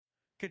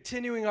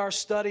Continuing our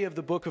study of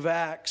the book of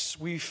Acts,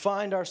 we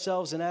find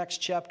ourselves in Acts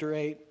chapter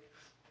 8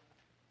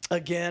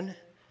 again.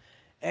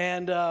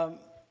 And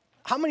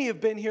how many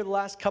have been here the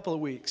last couple of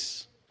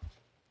weeks?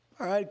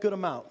 All right, good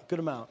amount.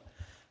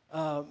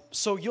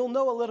 So you'll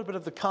know a little bit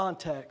of the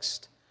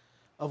context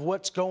of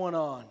what's going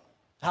on.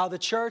 How the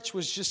church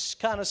was just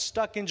kind of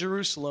stuck in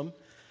Jerusalem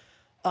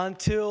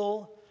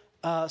until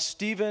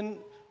Stephen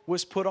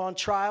was put on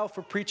trial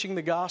for preaching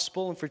the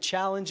gospel and for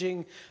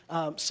challenging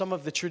some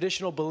of the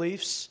traditional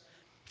beliefs.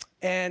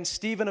 And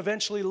Stephen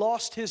eventually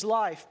lost his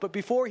life. But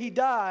before he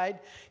died,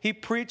 he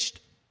preached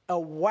a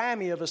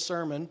whammy of a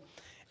sermon.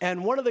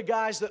 And one of the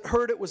guys that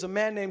heard it was a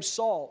man named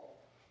Saul.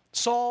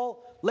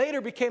 Saul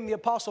later became the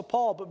Apostle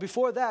Paul. But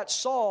before that,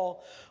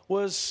 Saul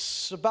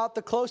was about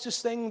the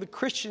closest thing the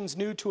Christians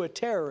knew to a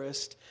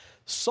terrorist.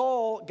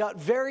 Saul got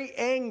very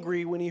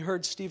angry when he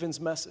heard Stephen's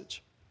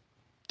message.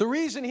 The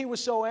reason he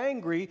was so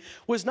angry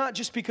was not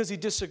just because he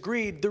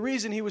disagreed. The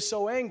reason he was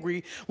so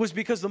angry was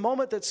because the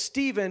moment that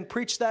Stephen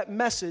preached that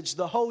message,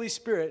 the Holy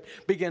Spirit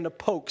began to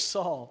poke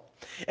Saul.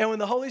 And when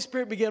the Holy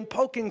Spirit began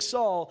poking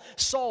Saul,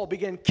 Saul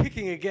began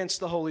kicking against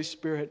the Holy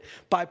Spirit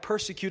by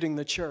persecuting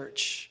the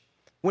church.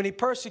 When he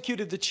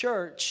persecuted the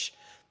church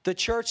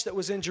that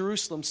was in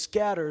Jerusalem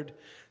scattered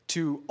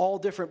to all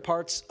different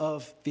parts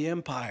of the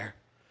empire.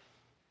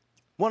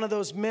 One of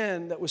those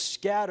men that was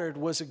scattered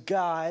was a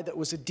guy that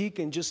was a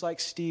deacon just like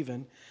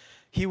Stephen.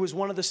 He was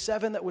one of the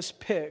 7 that was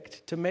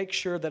picked to make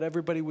sure that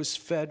everybody was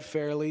fed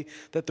fairly,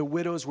 that the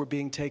widows were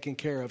being taken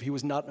care of. He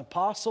was not an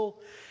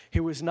apostle. He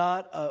was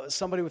not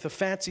somebody with a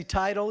fancy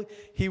title.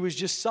 He was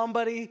just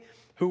somebody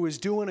who was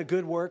doing a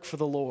good work for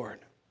the Lord.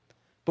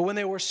 But when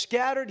they were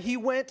scattered, he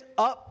went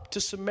up to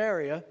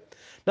Samaria.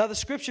 Now the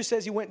scripture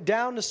says he went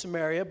down to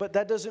Samaria, but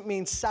that doesn't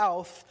mean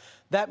south.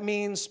 That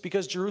means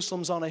because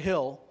Jerusalem's on a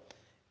hill,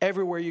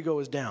 everywhere you go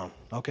is down,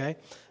 okay?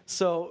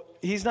 So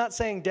he's not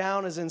saying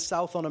down as in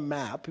south on a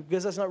map,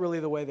 because that's not really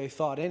the way they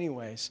thought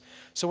anyways.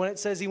 So when it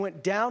says he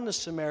went down to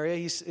Samaria,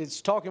 it's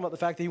talking about the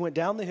fact that he went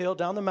down the hill,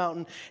 down the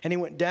mountain, and he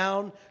went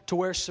down to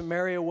where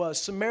Samaria was.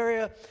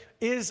 Samaria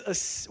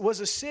was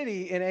a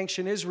city in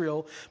ancient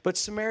Israel, but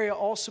Samaria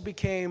also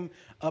became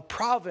a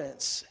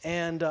province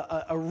and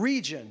a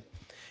region.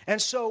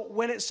 And so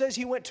when it says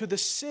he went to the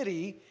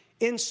city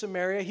in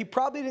Samaria, he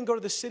probably didn't go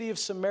to the city of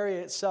Samaria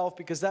itself,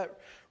 because that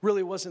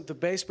really wasn't the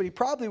base, but he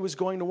probably was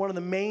going to one of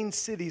the main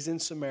cities in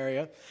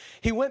Samaria.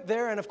 He went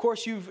there, and of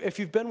course, if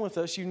you've been with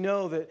us, you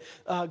know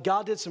that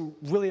God did some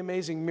really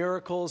amazing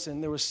miracles,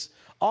 and there was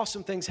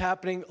awesome things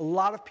happening. A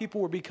lot of people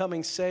were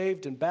becoming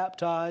saved and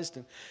baptized,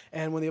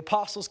 and when the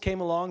apostles came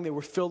along, they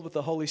were filled with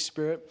the Holy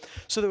Spirit.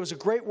 So there was a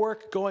great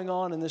work going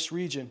on in this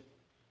region.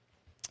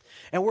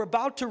 And we're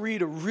about to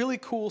read a really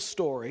cool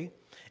story,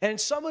 and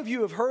some of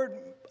you have heard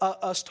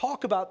us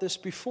talk about this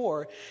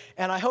before,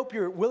 and I hope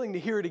you're willing to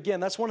hear it again.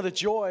 That's one of the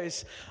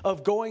joys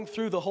of going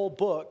through the whole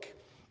book,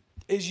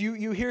 is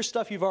you hear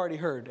stuff you've already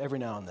heard every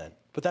now and then,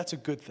 but that's a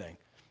good thing.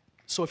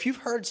 So if you've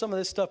heard some of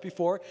this stuff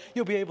before,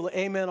 you'll be able to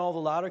amen all the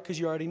louder because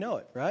you already know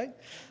it, right?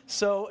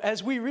 So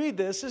as we read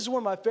this is one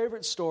of my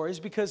favorite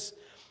stories, because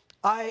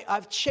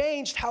I've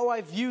changed how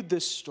I viewed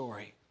this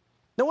story.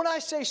 Now when I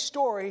say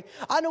story,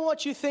 I don't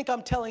want you to think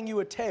I'm telling you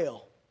a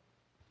tale.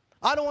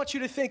 I don't want you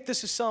to think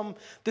this is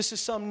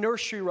some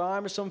nursery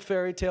rhyme or some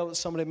fairy tale that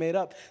somebody made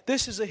up.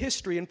 This is a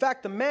history. In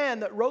fact, the man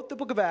that wrote the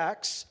book of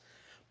Acts,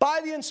 by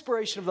the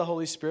inspiration of the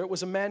Holy Spirit,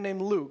 was a man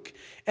named Luke.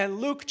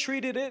 And Luke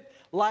treated it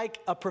like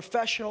a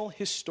professional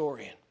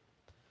historian.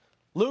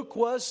 Luke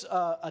was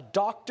a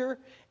doctor,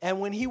 and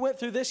when he went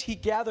through this, he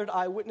gathered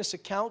eyewitness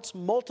accounts,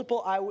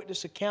 multiple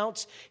eyewitness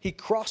accounts. He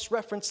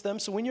cross-referenced them.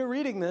 So when you're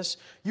reading this,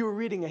 you were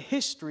reading a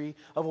history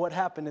of what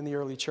happened in the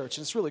early church.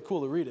 And it's really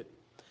cool to read it.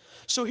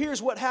 So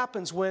here's what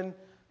happens when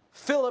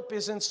Philip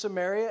is in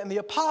Samaria, and the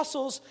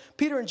apostles,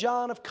 Peter and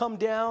John, have come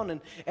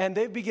down, and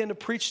they begin to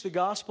preach the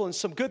gospel, and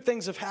some good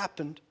things have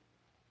happened.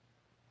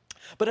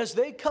 But as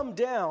they come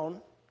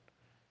down,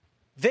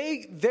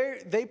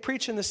 they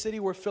preach in the city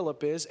where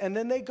Philip is, and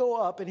then they go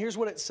up, and here's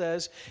what it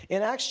says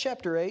in Acts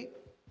chapter 8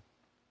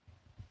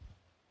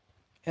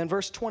 and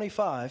verse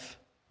 25.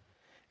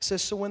 It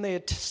says, "So when they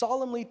had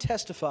solemnly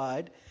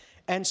testified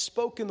and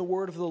spoken the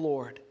word of the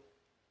Lord,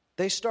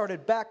 they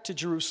started back to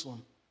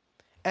Jerusalem,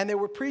 and they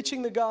were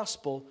preaching the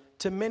gospel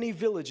to many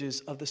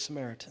villages of the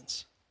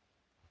Samaritans.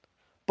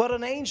 But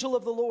an angel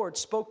of the Lord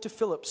spoke to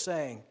Philip,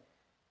 saying,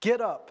 'Get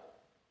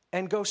up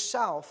and go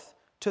south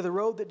to the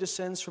road that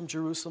descends from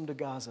Jerusalem to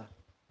Gaza.'"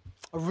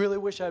 I really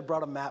wish I had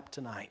brought a map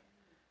tonight.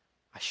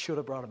 I should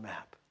have brought a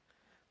map.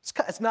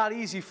 It's not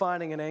easy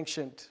finding an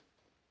ancient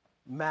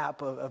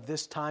map of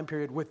this time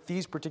period with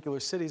these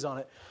particular cities on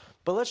it.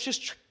 But let's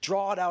just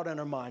draw it out in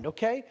our mind,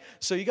 okay?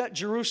 So you got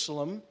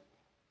Jerusalem.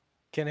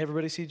 Can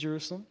everybody see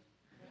Jerusalem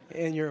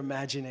in your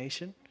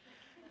imagination?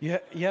 You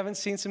haven't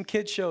seen some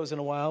kid shows in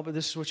a while, but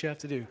this is what you have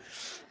to do.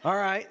 All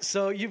right,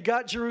 so you've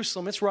got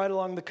Jerusalem. It's right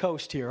along the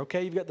coast here,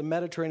 okay? You've got the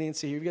Mediterranean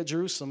Sea. You've got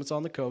Jerusalem. It's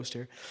on the coast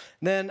here.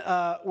 Then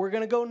we're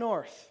going to go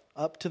north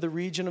up to the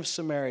region of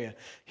Samaria.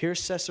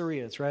 Here's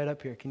Caesarea. It's right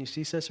up here. Can you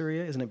see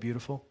Caesarea? Isn't it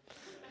beautiful?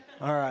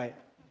 All right.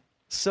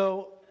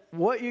 So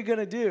what you're going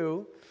to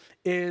do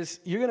is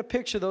you're going to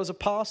picture those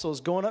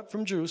apostles going up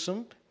from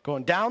Jerusalem,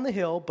 going down the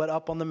hill, but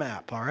up on the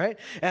map, all right?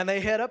 And they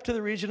head up to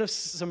the region of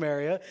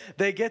Samaria.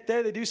 They get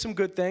there, they do some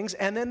good things,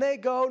 and then they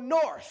go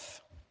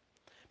north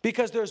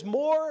because there's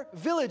more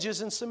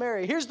villages in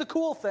Samaria. Here's the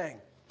cool thing.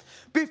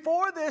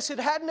 Before this, it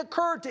hadn't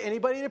occurred to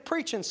anybody to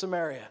preach in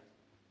Samaria.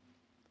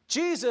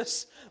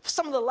 Jesus,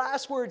 some of the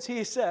last words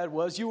he said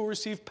was, you will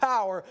receive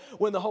power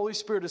when the Holy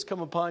Spirit has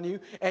come upon you,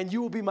 and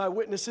you will be my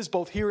witnesses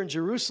both here in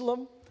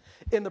Jerusalem,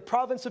 in the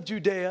province of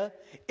Judea,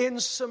 in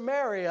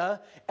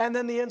Samaria, and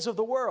then the ends of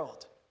the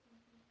world.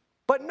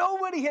 But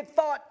nobody had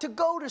thought to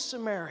go to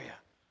Samaria.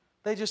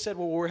 They just said,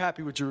 well, we're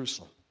happy with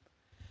Jerusalem.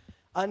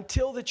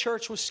 Until the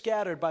church was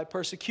scattered by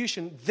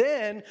persecution.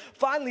 Then,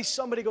 finally,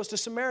 somebody goes to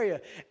Samaria.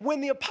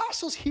 When the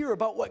apostles hear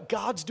about what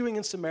God's doing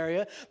in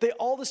Samaria, they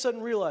all of a sudden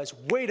realize,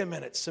 wait a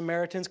minute,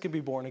 Samaritans can be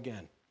born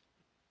again.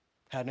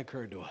 Hadn't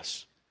occurred to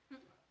us.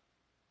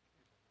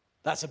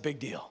 That's a big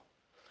deal.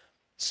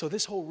 So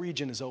this whole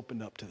region is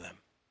opened up to them.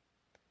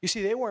 You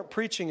see, they weren't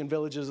preaching in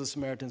villages of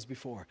Samaritans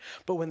before.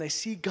 But when they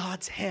see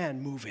God's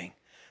hand moving,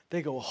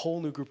 they go, a whole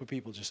new group of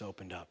people just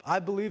opened up. I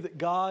believe that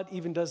God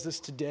even does this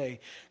today.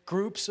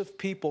 Groups of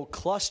people,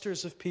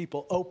 clusters of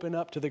people open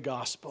up to the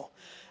gospel.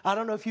 I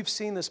don't know if you've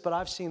seen this, but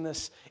I've seen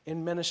this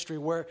in ministry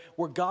where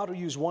God will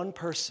use one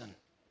person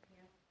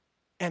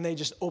and they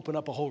just open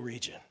up a whole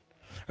region.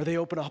 Or they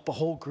open up a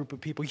whole group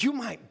of people. You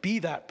might be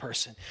that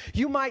person.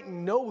 You might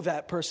know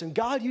that person.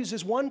 God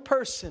uses one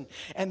person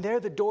and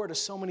they're the door to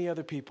so many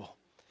other people.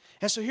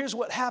 And so here's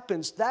what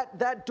happens.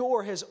 That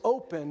door has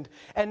opened,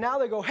 and now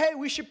they go, hey,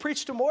 we should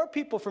preach to more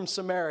people from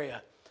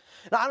Samaria.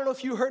 Now, I don't know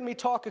if you heard me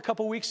talk a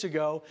couple weeks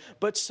ago,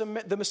 but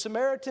the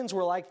Samaritans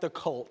were like the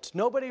cult.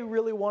 Nobody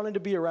really wanted to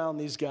be around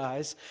these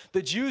guys.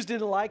 The Jews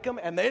didn't like them,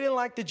 and they didn't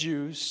like the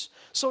Jews.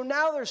 So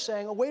now they're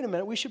saying, oh, wait a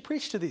minute, we should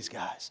preach to these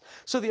guys.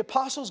 So the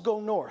apostles go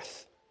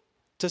north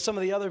to some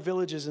of the other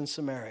villages in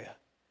Samaria.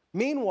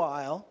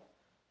 Meanwhile,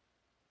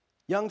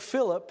 young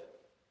Philip,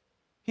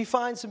 he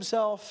finds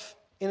himself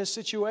in a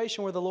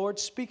situation where the Lord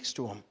speaks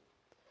to him.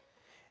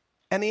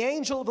 And the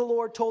angel of the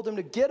Lord told him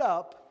to get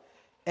up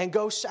and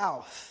go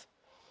south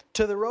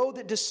to the road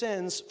that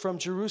descends from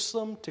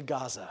Jerusalem to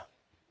Gaza.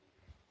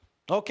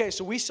 Okay,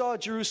 so we saw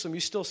Jerusalem. You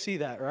still see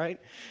that, right?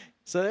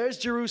 So there's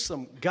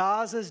Jerusalem.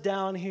 Gaza's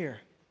down here.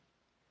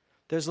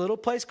 There's a little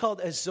place called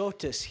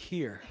Azotus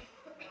here.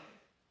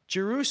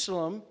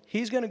 Jerusalem,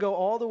 he's going to go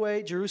all the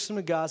way Jerusalem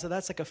to Gaza.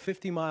 That's like a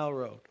 50-mile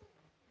road.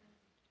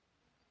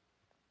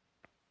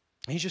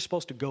 He's just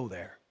supposed to go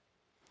there.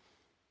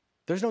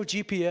 There's no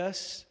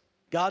GPS.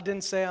 God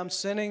didn't say, I'm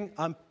sending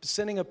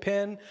a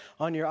pin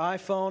on your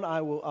iPhone.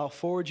 I'll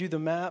forward you the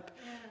map.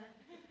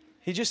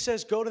 He just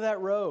says, go to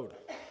that road.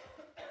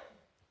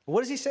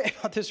 What does he say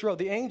about this road?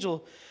 The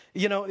angel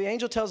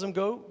tells him,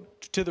 go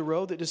to the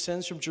road that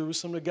descends from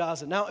Jerusalem to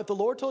Gaza. Now, if the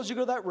Lord told you to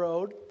go to that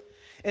road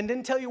and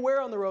didn't tell you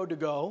where on the road to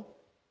go,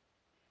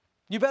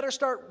 you better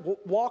start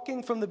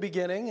walking from the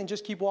beginning and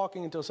just keep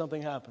walking until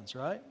something happens,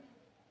 right?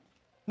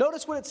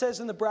 Notice what it says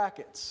in the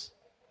brackets.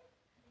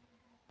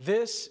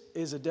 This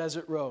is a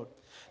desert road.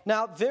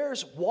 Now,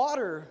 there's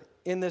water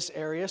in this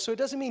area, so it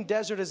doesn't mean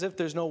desert as if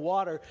there's no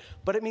water,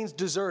 but it means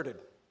deserted.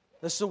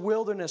 This is a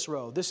wilderness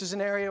road. This is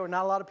an area where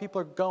not a lot of people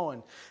are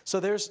going. So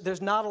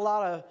there's not a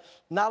lot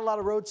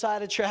of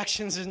roadside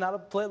attractions. There's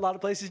not a lot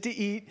of places to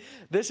eat.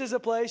 This is a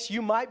place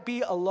you might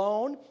be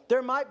alone.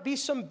 There might be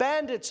some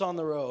bandits on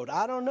the road.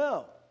 I don't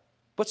know.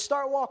 But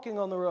start walking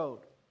on the road.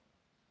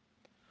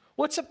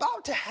 What's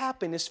about to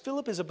happen is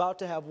Philip is about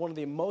to have one of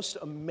the most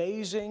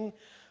amazing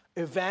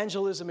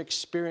evangelism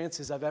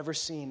experiences I've ever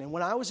seen. And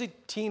when I was a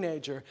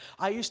teenager,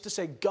 I used to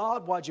say,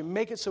 God, why'd you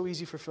make it so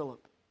easy for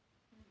Philip?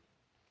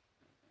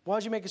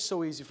 Why'd you make it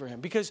so easy for him?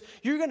 Because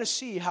you're going to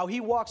see how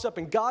he walks up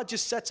and God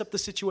just sets up the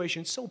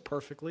situation so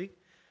perfectly.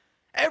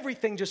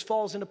 Everything just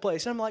falls into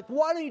place. And I'm like,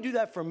 why don't you do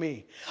that for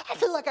me? I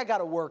feel like I got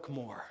to work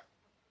more.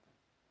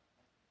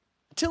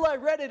 Until I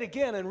read it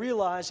again and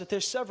realized that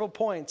there's several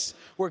points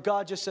where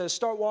God just says,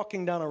 start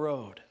walking down a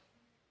road.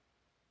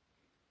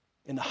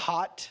 In the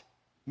hot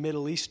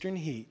Middle Eastern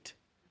heat.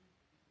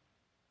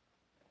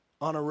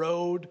 On a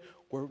road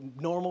where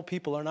normal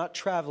people are not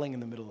traveling in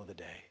the middle of the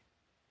day.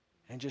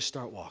 And just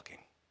start walking.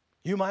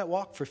 You might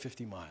walk for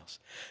 50 miles.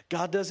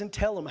 God doesn't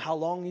tell him how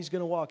long he's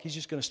going to walk. He's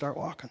just going to start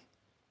walking.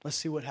 Let's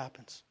see what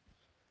happens.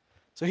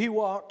 So he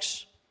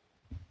walks.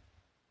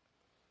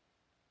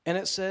 And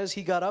it says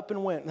he got up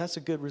and went. And that's a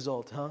good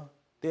result, huh?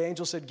 The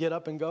angel said, get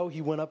up and go. He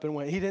went up and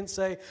went. He didn't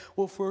say,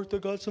 well, first I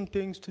got some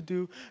things to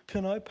do.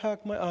 Can I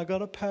pack I got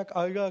to pack.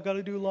 I got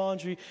to do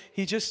laundry.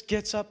 He just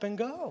gets up and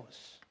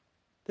goes.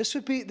 This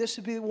would be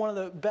one of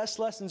the best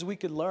lessons we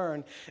could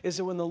learn is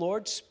that when the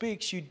Lord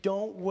speaks, you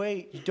don't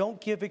wait. You don't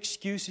give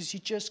excuses. You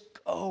just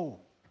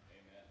go.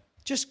 Amen.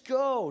 Just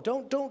go.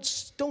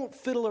 Don't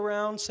fiddle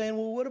around saying,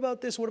 well, what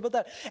about this? What about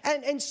that?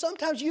 And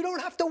sometimes you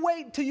don't have to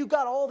wait until you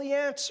got all the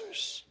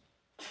answers.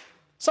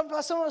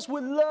 Sometimes some of us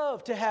would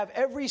love to have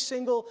every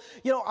single,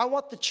 I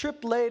want the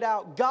trip laid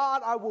out.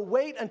 God, I will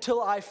wait until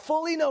I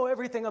fully know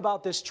everything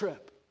about this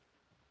trip.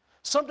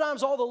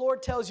 Sometimes all the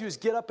Lord tells you is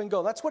get up and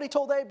go. That's what he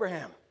told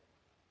Abraham.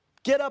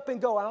 Get up and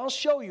go, and I'll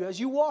show you. As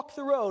you walk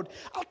the road,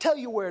 I'll tell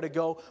you where to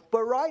go,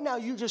 but right now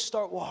you just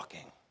start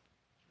walking.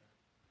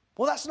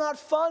 Well, that's not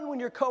fun when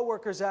your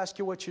coworkers ask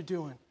you what you're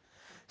doing.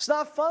 It's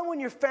not fun when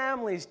your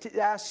family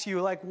asks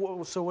you, like,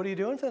 so what are you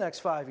doing for the next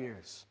 5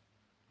 years?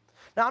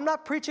 Now, I'm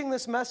not preaching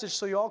this message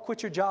so you all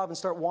quit your job and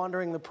start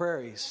wandering the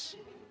prairies.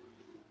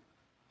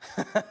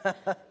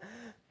 Because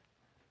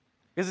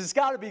it's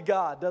got to be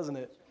God, doesn't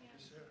it?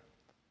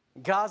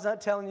 God's not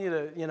telling you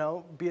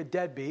to, be a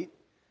deadbeat.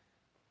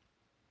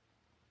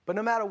 But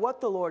no matter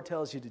what the Lord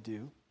tells you to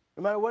do,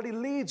 no matter what he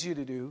leads you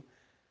to do,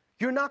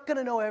 you're not going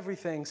to know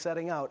everything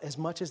setting out, as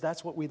much as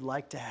that's what we'd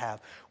like to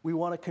have. We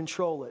want to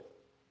control it.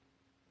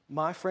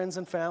 My friends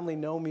and family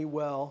know me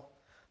well,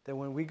 that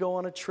when we go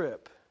on a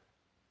trip,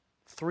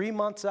 3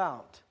 months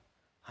out,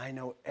 I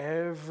know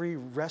every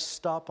rest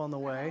stop on the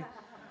way.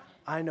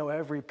 I know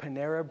every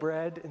Panera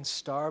Bread and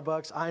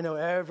Starbucks. I know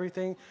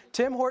everything.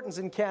 Tim Hortons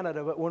in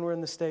Canada, but when we're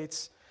in the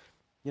States,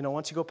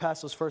 once you go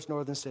past those first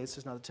northern states,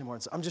 there's not a Tim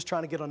Hortons. I'm just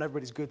trying to get on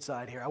everybody's good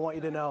side here. I want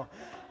you to know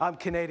I'm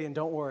Canadian,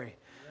 don't worry.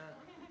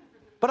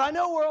 But I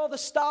know where all the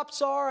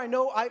stops are.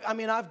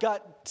 I've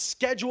got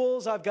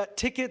schedules. I've got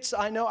tickets.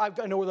 I know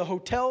where the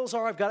hotels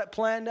are. I've got it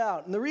planned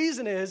out. And the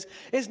reason is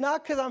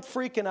not because I'm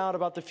freaking out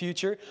about the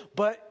future,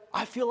 but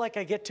I feel like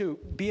I get to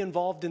be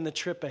involved in the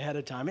trip ahead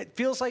of time. It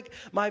feels like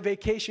my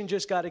vacation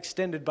just got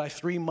extended by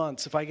 3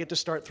 months if I get to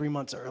start 3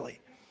 months early.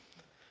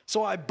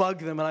 So I bug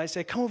them and I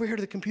say, come over here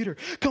to the computer.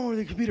 Come over to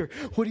the computer.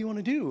 What do you want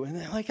to do? And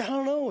they're like, I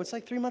don't know. It's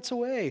like 3 months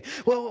away.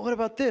 Well, what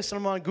about this? And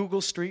I'm on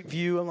Google Street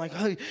View. I'm like,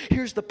 hey,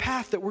 here's the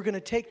path that we're going to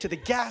take to the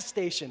gas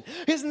station.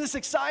 Isn't this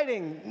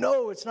exciting?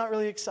 No, it's not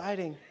really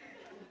exciting.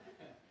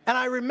 And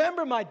I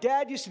remember my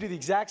dad used to do the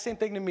exact same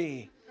thing to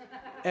me.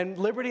 And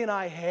Liberty and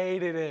I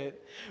hated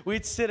it.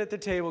 We'd sit at the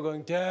table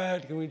going,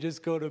 Dad, can we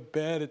just go to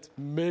bed? It's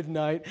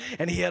midnight.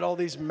 And he had all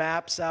these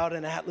maps out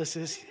and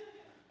atlases.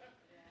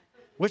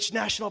 Which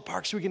national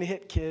parks are we going to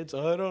hit, kids?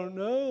 I don't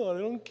know. I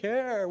don't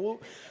care. We'll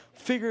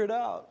figure it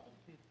out.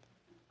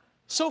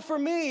 So for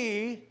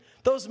me,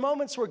 those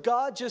moments where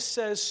God just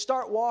says,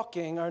 start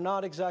walking, are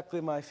not exactly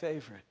my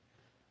favorite.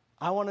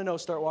 I want to know,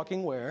 start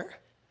walking where?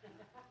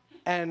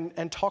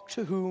 And talk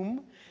to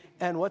whom?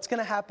 And what's going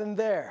to happen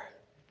there?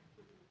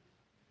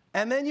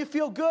 And then you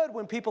feel good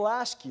when people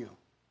ask you.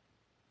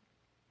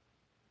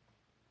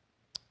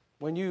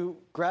 When you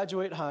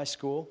graduate high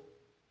school,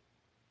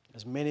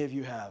 as many of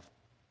you have,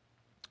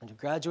 when you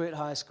graduate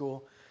high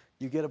school,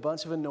 you get a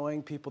bunch of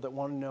annoying people that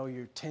want to know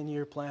your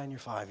 10-year plan, your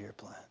 5-year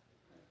plan.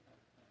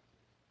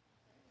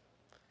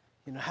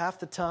 Half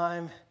the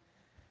time,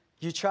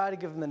 you try to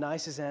give them the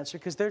nicest answer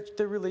because they're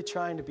really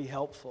trying to be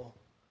helpful.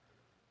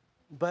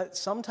 But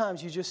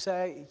sometimes you just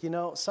say,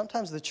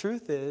 sometimes the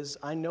truth is,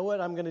 I know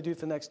what I'm going to do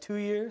for the next 2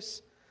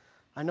 years.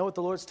 I know what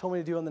the Lord's told me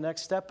to do on the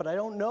next step, but I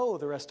don't know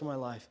the rest of my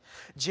life.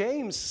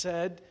 James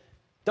said,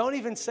 don't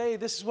even say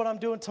this is what I'm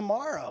doing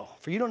tomorrow,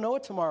 for you don't know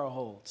what tomorrow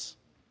holds.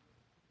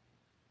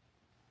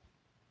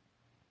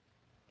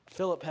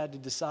 Philip had to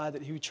decide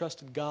that he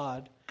trusted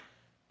God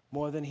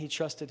more than he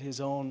trusted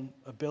his own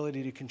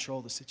ability to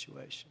control the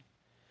situation.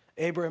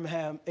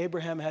 Abraham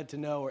had to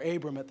know, or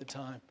Abram at the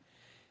time,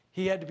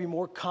 he had to be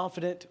more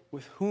confident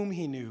with whom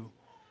he knew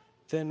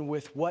than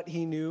with what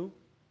he knew.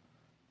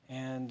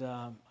 And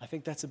I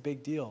think that's a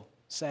big deal,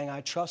 saying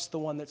I trust the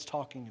one that's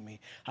talking to me.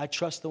 I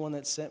trust the one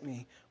that sent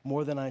me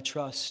more than I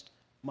trust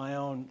my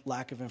own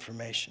lack of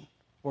information,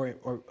 or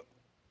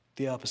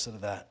the opposite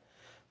of that.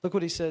 Look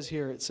what he says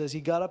here. It says,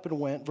 he got up and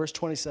went, verse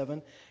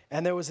 27,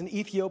 and there was an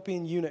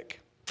Ethiopian eunuch,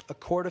 a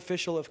court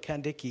official of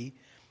Candace,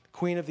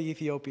 queen of the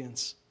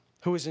Ethiopians,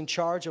 who was in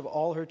charge of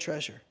all her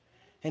treasure.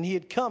 And he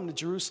had come to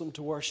Jerusalem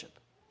to worship.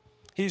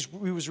 He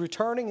was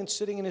returning and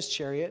sitting in his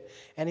chariot,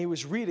 and he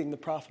was reading the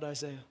prophet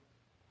Isaiah.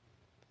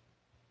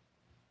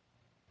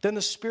 Then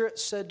the Spirit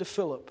said to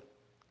Philip,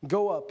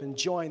 go up and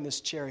join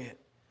this chariot.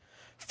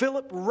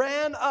 Philip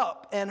ran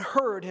up and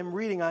heard him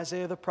reading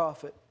Isaiah the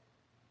prophet.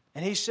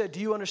 And he said, do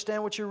you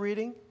understand what you're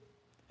reading?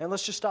 And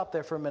let's just stop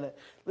there for a minute.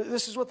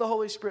 This is what the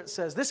Holy Spirit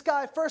says. This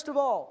guy, first of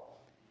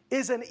all,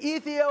 is an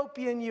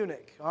Ethiopian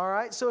eunuch. All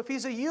right? So if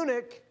he's a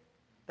eunuch,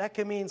 that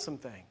can mean some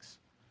things.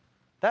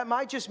 That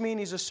might just mean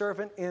he's a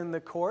servant in the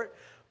court.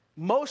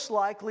 Most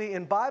likely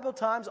in Bible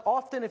times,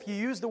 often if you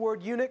use the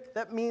word eunuch,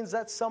 that means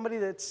that's somebody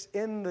that's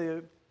in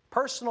the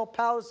personal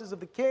palaces of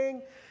the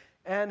king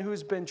and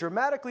who's been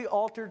dramatically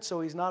altered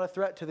so he's not a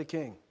threat to the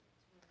king.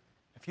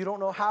 If you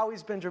don't know how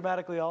he's been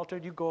dramatically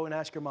altered, you go and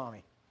ask your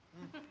mommy.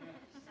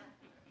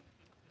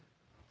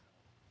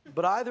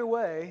 But either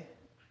way,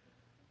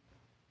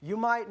 you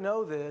might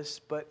know this,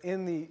 but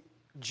in the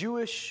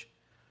Jewish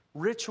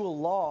ritual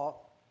law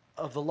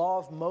of the law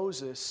of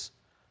Moses,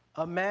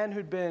 a man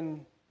who'd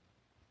been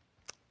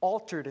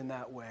altered in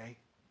that way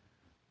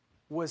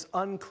was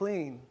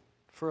unclean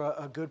for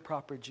a good,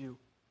 proper Jew.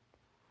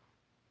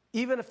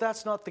 Even if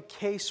that's not the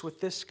case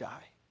with this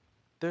guy,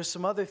 there's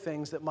some other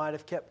things that might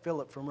have kept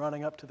Philip from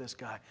running up to this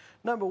guy.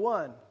 Number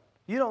one,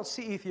 you don't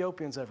see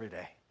Ethiopians every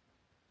day.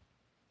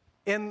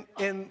 In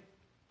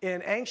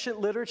in ancient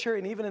literature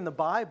and even in the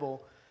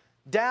Bible,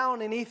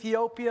 down in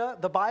Ethiopia,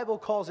 the Bible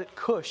calls it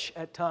Cush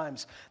at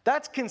times.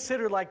 That's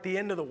considered like the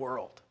end of the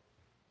world.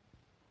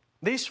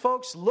 These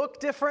folks look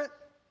different.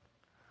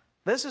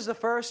 This is the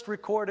first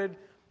recorded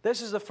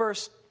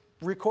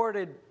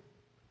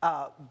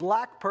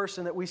black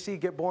person that we see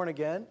get born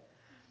again.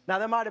 Now,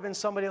 there might have been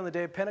somebody on the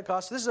day of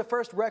Pentecost. This is the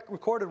first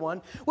recorded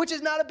one, which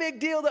is not a big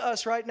deal to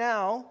us right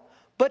now.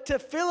 But to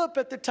Philip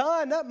at the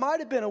time, that might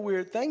have been a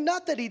weird thing.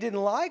 Not that he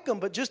didn't like them,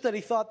 but just that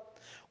he thought,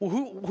 well,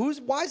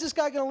 why is this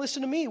guy going to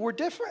listen to me? We're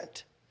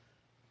different.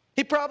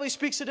 He probably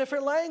speaks a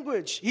different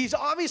language. He's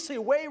obviously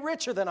way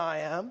richer than I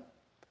am.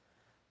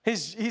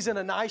 He's in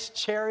a nice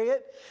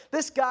chariot.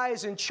 This guy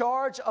is in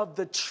charge of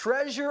the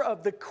treasure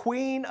of the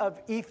queen of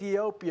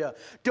Ethiopia.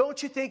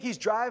 Don't you think he's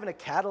driving a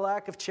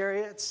Cadillac of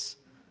chariots?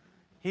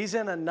 He's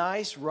in a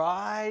nice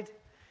ride.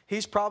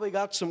 He's probably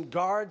got some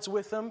guards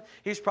with him.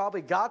 He's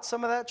probably got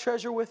some of that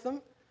treasure with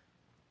him.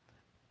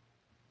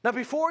 Now,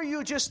 before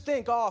you just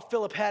think, oh,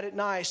 Philip had it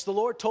nice. The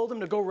Lord told him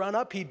to go run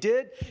up. He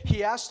did.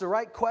 He asked the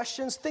right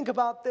questions. Think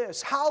about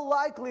this. How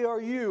likely are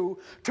you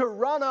to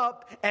run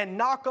up and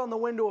knock on the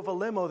window of a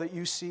limo that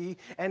you see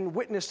and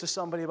witness to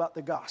somebody about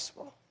the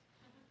gospel?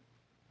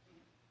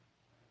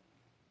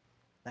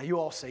 Now, you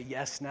all say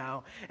yes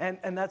now,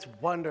 and that's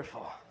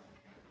wonderful.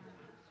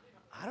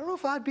 I don't know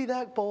if I'd be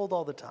that bold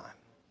all the time.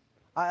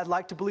 I'd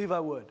like to believe I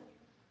would.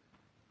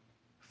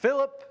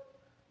 Philip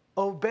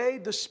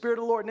obeyed the Spirit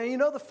of the Lord. Now, you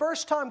know, the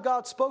first time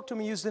God spoke to him,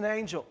 he used an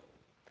angel.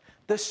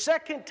 The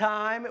second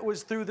time, it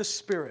was through the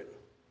Spirit.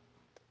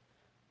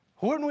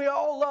 Wouldn't we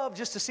all love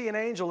just to see an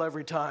angel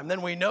every time?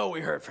 Then we know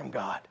we heard from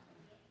God.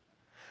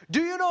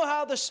 Do you know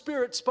how the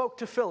Spirit spoke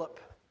to Philip?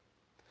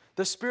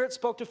 The Spirit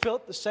spoke to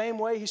Philip the same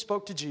way he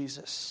spoke to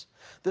Jesus.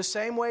 The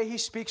same way he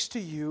speaks to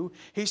you.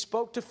 He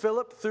spoke to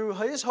Philip through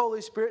his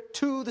Holy Spirit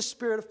to the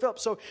Spirit of Philip.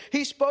 So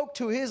he spoke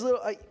to his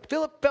little...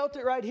 Philip felt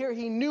it right here.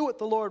 He knew what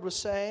the Lord was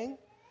saying.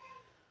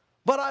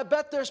 But I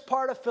bet there's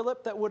part of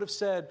Philip that would have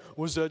said,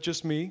 was that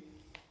just me?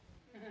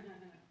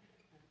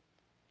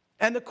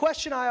 And the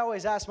question I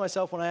always ask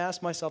myself when I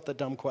ask myself the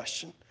dumb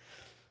question,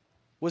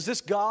 was this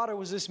God or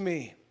was this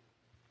me?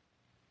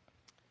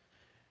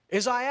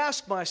 Is I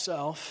ask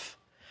myself,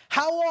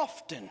 how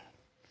often,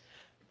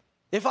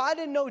 if I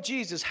didn't know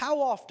Jesus,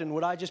 how often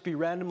would I just be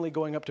randomly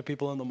going up to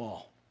people in the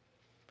mall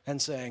and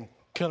saying,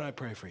 can I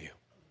pray for you?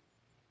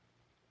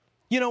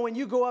 You know, when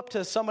you go up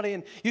to somebody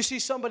and you see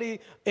somebody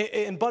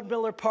in Bud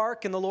Miller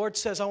Park and the Lord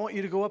says, I want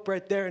you to go up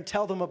right there and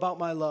tell them about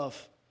my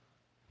love.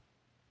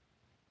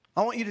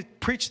 I want you to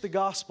preach the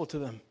gospel to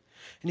them.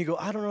 And you go,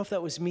 I don't know if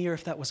that was me or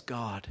if that was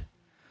God.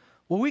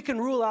 Well, we can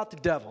rule out the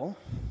devil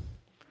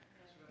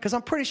because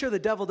I'm pretty sure the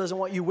devil doesn't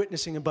want you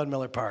witnessing in Bud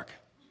Miller Park.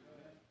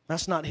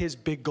 That's not his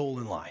big goal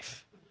in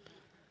life.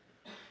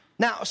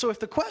 Now, so if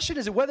the question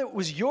is whether it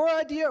was your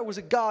idea or was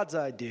it God's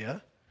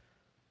idea,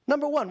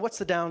 number one, what's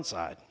the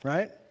downside,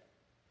 right?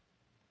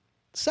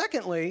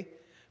 Secondly,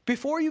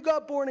 before you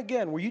got born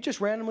again, were you just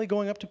randomly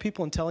going up to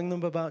people and telling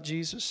them about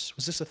Jesus?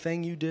 Was this a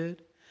thing you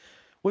did?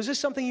 Was this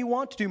something you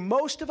want to do?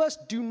 Most of us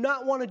do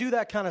not want to do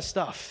that kind of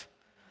stuff.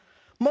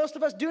 Most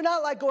of us do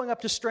not like going up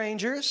to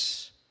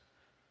strangers.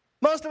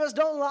 Most of us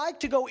don't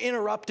like to go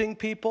interrupting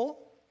people.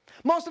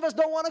 Most of us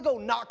don't want to go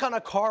knock on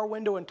a car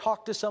window and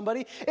talk to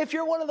somebody. If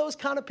you're one of those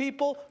kind of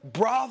people,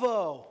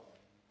 bravo.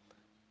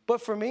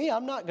 But for me,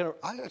 I'm not going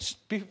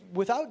to,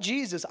 without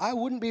Jesus, I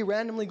wouldn't be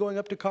randomly going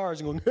up to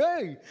cars and going,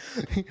 hey,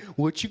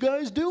 what you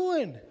guys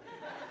doing?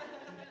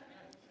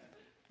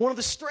 One of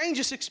the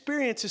strangest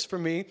experiences for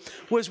me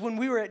was when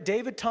we were at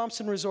David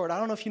Thompson Resort. I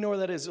don't know if you know where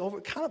that is.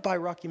 Over kind of by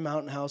Rocky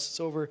Mountain House. It's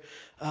over,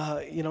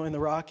 in the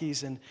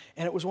Rockies. And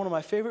it was one of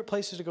my favorite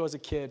places to go as a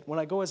kid. When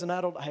I go as an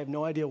adult, I have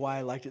no idea why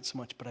I liked it so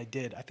much, but I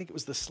did. I think it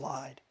was the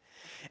slide.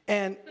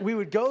 And we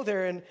would go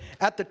there, and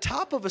at the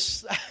top of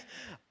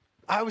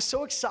I was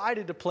so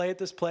excited to play at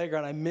this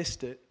playground, I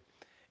missed it.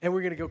 And we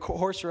were going to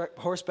go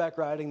horseback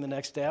riding the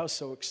next day. I was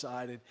so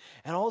excited.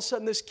 And all of a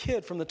sudden, this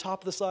kid from the top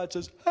of the slide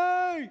says,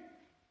 hey!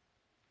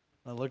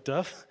 I looked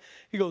up.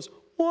 He goes,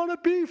 want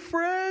to be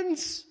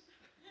friends?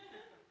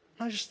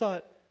 I just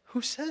thought,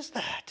 who says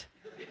that?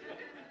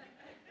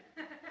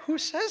 Who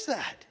says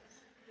that?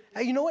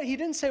 And you know what? He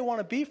didn't say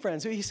want to be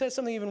friends. He said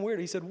something even weirder.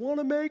 He said, want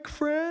to make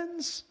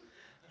friends?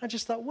 I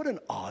just thought, what an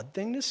odd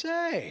thing to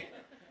say.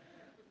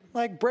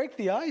 Like, break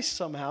the ice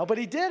somehow. But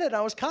he did it.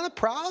 I was kind of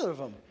proud of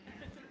him.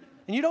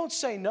 And you don't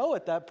say no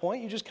at that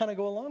point. You just kind of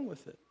go along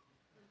with it.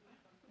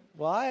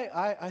 Well,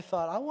 I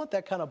thought, I want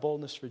that kind of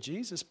boldness for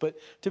Jesus. But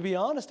to be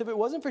honest, if it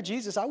wasn't for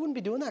Jesus, I wouldn't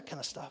be doing that kind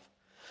of stuff.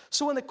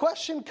 So when the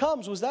question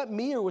comes, was that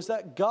me or was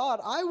that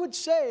God? I would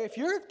say if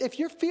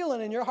you're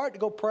feeling in your heart to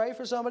go pray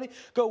for somebody,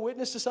 go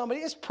witness to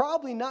somebody, it's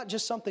probably not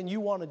just something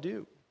you want to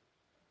do.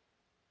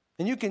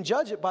 And you can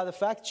judge it by the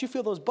fact that you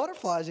feel those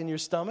butterflies in your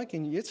stomach,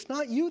 and it's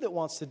not you that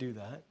wants to do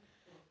that.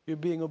 You're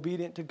being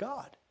obedient to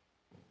God.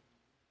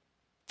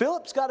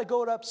 Philip's got to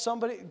go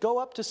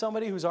up to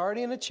somebody who's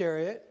already in a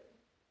chariot,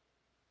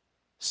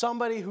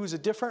 somebody who's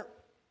a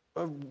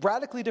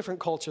radically different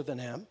culture than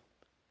him,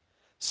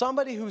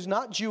 somebody who's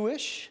not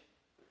Jewish,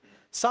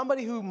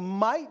 somebody who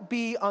might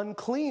be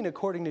unclean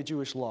according to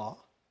Jewish law,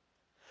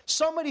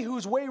 somebody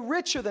who's way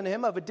richer than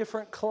him of a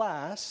different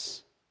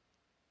class,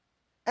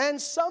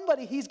 and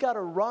somebody he's got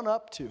to run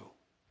up to.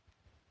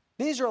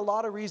 These are a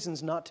lot of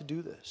reasons not to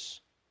do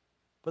this.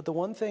 But the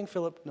one thing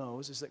Philip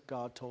knows is that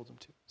God told him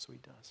to, so he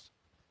does.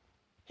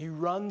 He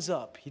runs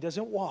up. He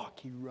doesn't walk,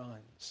 he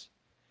runs.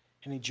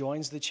 And he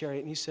joins the chariot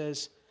and he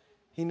says,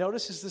 he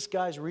notices this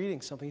guy's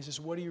reading something. He says,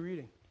 "What are you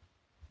reading?"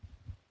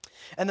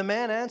 And the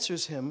man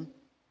answers him,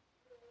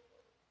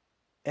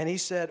 and he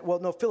said, well,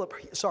 no, Philip,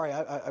 sorry,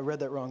 I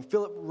read that wrong.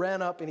 Philip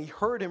ran up and he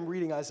heard him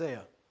reading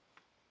Isaiah.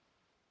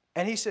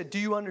 And he said, "Do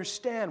you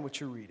understand what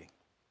you're reading?"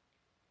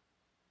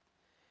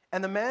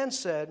 And the man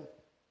said,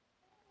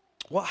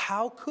 "Well,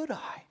 how could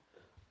I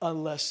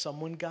unless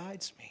someone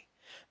guides me?"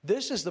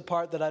 This is the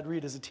part that I'd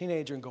read as a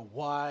teenager and go,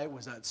 why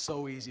was that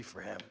so easy for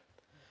him?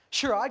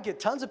 Sure, I'd get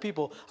tons of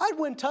people. I'd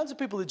win tons of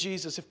people to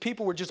Jesus if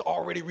people were just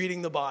already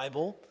reading the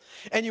Bible.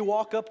 And you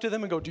walk up to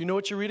them and go, "Do you know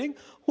what you're reading?"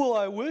 "Well,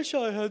 I wish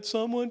I had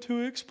someone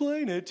to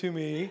explain it to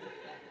me."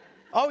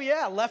 Oh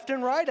yeah, left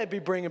and right I'd be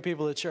bringing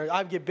people to church.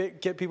 I'd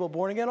get people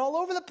born again all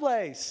over the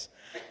place.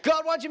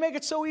 God, why'd you make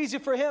it so easy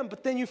for him?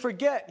 But then you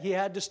forget he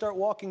had to start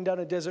walking down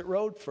a desert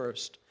road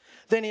first.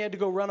 Then he had to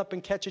go run up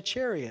and catch a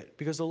chariot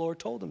because the Lord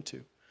told him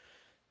to.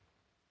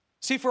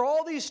 See, for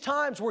all these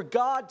times where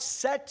God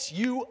sets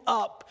you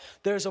up,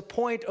 there's a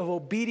point of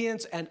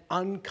obedience and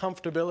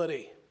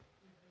uncomfortability.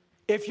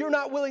 If you're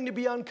not willing to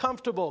be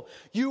uncomfortable,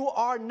 you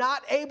are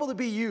not able to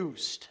be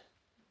used.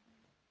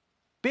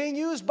 Being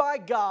used by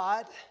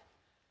God,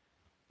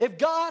 if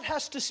God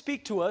has to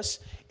speak to us,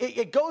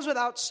 it goes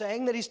without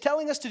saying that he's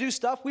telling us to do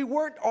stuff we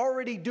weren't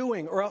already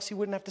doing, or else he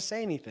wouldn't have to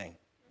say anything,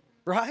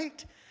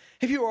 right?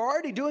 If you were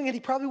already doing it,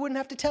 he probably wouldn't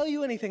have to tell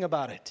you anything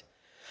about it.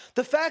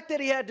 The fact that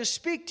he had to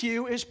speak to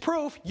you is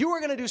proof you were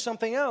going to do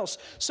something else.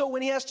 So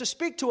when he has to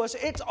speak to us,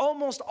 it's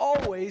almost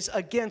always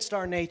against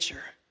our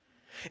nature.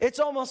 It's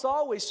almost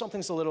always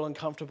something's a little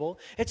uncomfortable.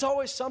 It's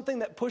always something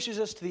that pushes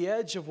us to the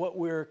edge of what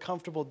we're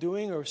comfortable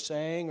doing or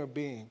saying or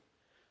being.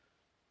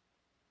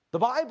 The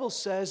Bible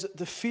says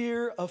the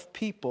fear of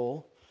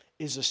people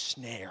is a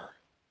snare.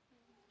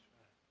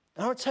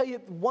 And I'll tell you,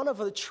 one of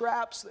the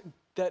traps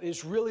that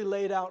is really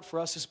laid out for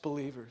us as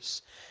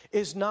believers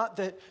is not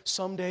that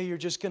someday you're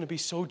just going to be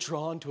so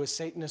drawn to a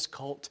Satanist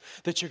cult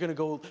that you're going to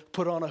go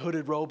put on a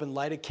hooded robe and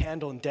light a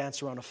candle and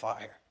dance around a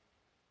fire.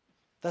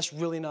 That's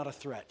really not a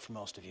threat for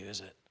most of you,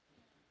 is it?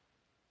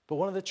 But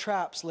one of the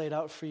traps laid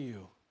out for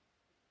you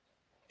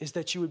is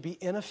that you would be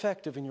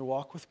ineffective in your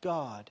walk with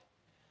God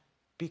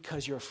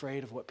because you're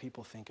afraid of what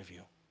people think of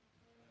you.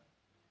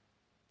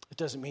 It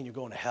doesn't mean you're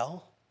going to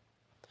hell.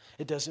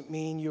 It doesn't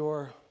mean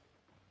you're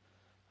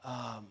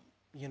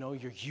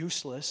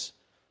useless,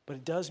 but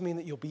it does mean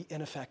that you'll be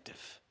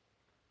ineffective.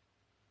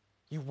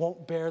 You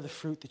won't bear the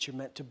fruit that you're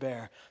meant to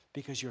bear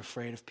because you're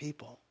afraid of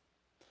people.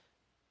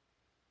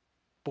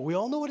 But we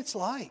all know what it's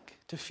like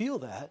to feel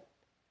that.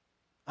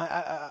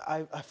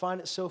 I find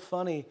it so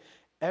funny.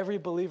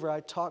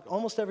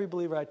 Almost every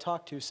believer I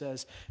talk to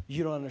says,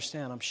 "You don't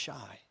understand, I'm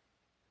shy."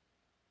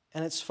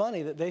 And it's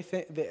funny that they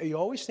think that you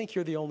always think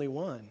you're the only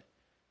one.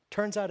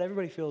 Turns out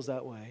everybody feels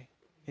that way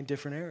in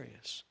different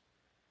areas.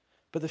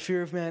 But the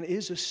fear of man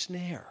is a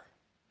snare.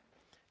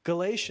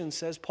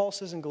 Paul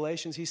says in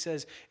Galatians, he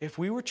says, if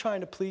we were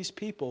trying to please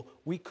people,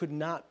 we could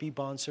not be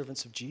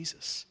bondservants of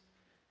Jesus.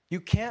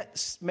 You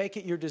can't make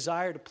it your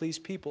desire to please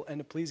people and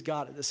to please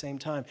God at the same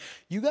time.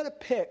 You got to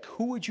pick,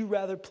 who would you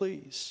rather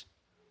please?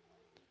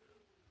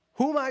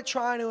 Who am I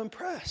trying to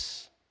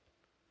impress?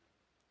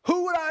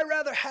 Who would I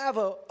rather have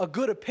a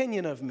good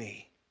opinion of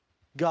me?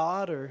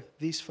 God or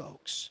these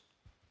folks?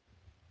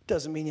 It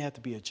doesn't mean you have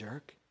to be a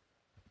jerk.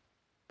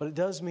 But it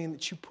does mean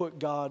that you put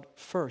God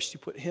first. You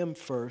put him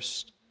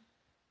first.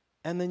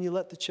 And then you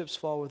let the chips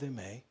fall where they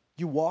may.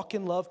 You walk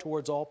in love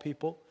towards all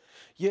people.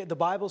 The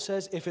Bible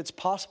says, if it's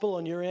possible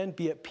on your end,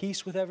 be at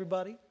peace with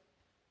everybody.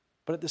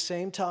 But at the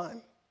same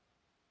time,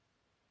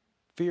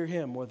 fear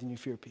him more than you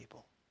fear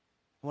people.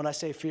 When I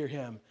say fear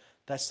him,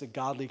 that's the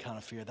godly kind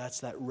of fear.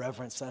 That's that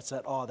reverence. That's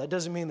that awe. That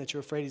doesn't mean that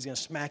you're afraid he's going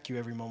to smack you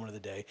every moment of the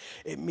day.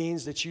 It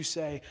means that you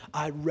say,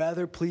 I'd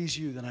rather please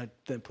you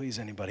than please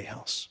anybody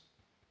else.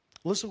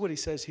 Listen to what he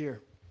says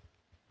here.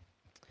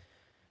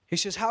 He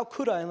says, how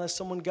could I unless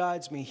someone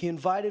guides me? He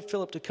invited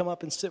Philip to come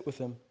up and sit with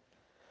him.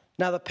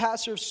 Now the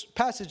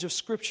passage of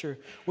Scripture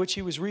which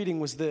he was reading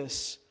was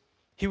this.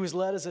 He was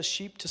led as a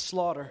sheep to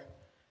slaughter,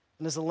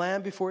 and as a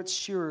lamb before its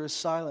shearer is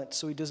silent,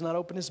 so he does not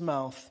open his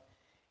mouth.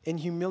 In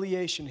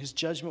humiliation his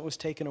judgment was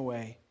taken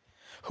away.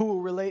 Who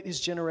will relate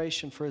his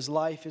generation, for his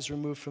life is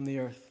removed from the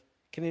earth?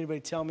 Can anybody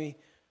tell me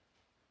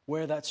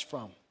where that's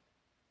from?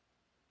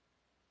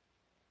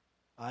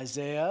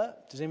 Isaiah,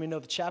 does anybody know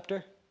the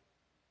chapter?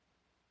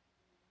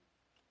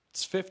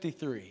 It's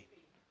 53.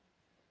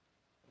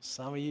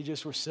 Some of you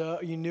just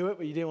you knew it,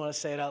 but you didn't want to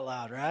say it out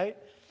loud, right?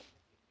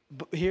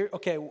 But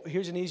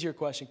here's an easier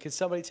question. Can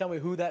somebody tell me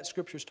who that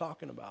scripture is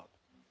talking about?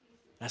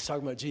 That's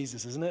talking about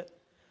Jesus, isn't it?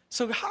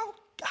 So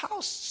how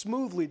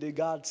smoothly did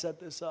God set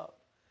this up?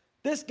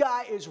 This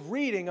guy is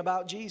reading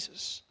about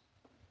Jesus.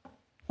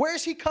 Where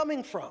is he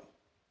coming from?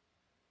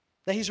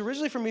 Now, he's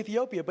originally from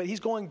Ethiopia, but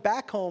he's going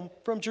back home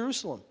from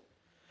Jerusalem.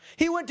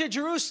 He went to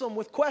Jerusalem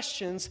with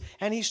questions,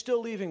 and he's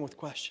still leaving with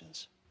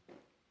questions.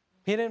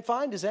 He didn't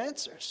find his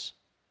answers,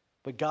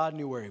 but God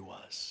knew where he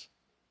was.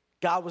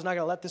 God was not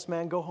going to let this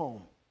man go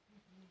home.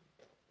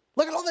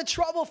 Look at all the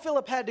trouble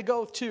Philip had to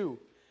go to.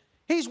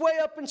 He's way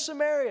up in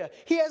Samaria.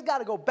 He has got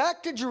to go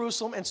back to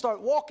Jerusalem and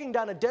start walking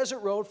down a desert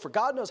road for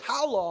God knows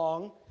how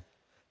long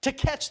to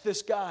catch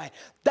this guy.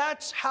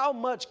 That's how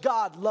much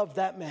God loved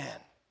that man.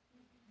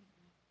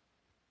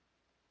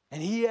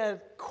 And he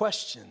had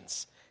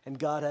questions, and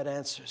God had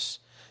answers.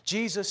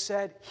 Jesus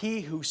said, he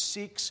who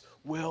seeks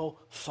will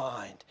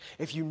find.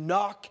 If you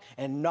knock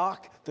and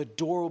knock, the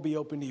door will be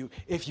open to you.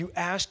 If you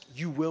ask,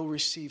 you will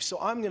receive. So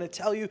I'm going to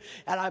tell you,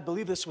 and I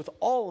believe this with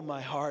all of my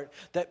heart,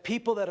 that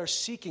people that are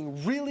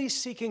seeking, really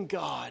seeking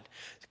God,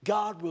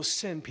 God will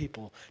send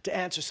people to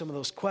answer some of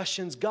those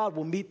questions. God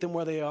will meet them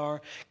where they are.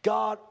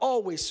 God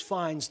always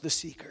finds the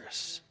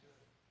seekers.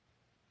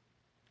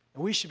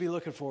 And we should be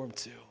looking for them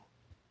too.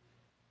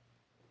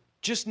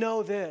 Just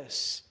know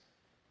this,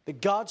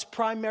 that God's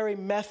primary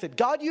method,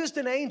 God used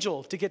an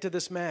angel to get to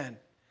this man,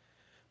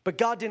 but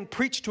God didn't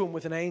preach to him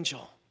with an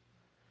angel.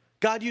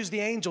 God used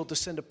the angel to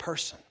send a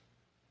person,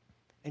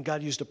 and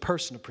God used a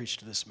person to preach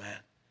to this man.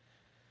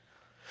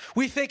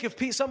 We think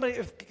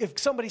if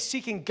somebody's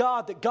seeking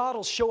God, that God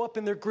will show up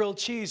in their grilled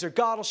cheese or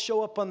God will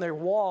show up on their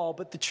wall,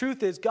 but the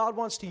truth is God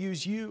wants to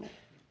use you.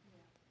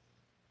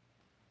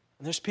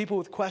 And there's people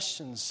with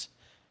questions,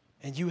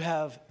 and you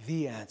have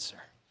the answer.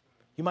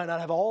 You might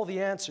not have all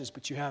the answers,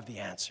 but you have the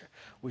answer,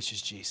 which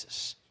is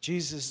Jesus.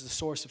 Jesus is the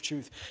source of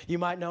truth. You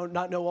might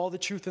not know all the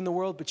truth in the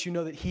world, but you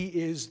know that he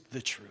is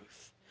the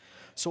truth.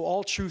 So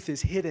all truth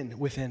is hidden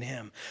within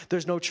him.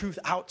 There's no truth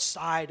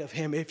outside of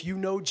him. If you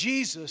know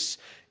Jesus,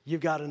 you've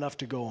got enough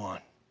to go on.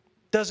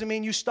 Doesn't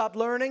mean you stop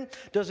learning.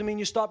 Doesn't mean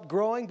you stop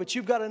growing, but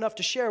you've got enough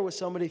to share with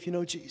somebody if you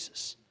know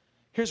Jesus.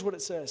 Here's what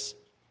it says.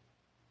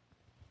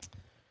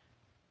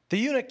 The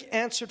eunuch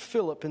answered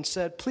Philip and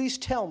said, please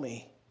tell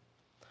me,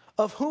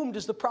 of whom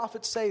does the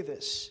prophet say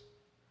this?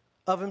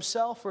 Of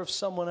himself or of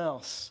someone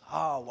else?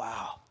 Oh,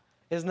 wow.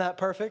 Isn't that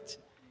perfect?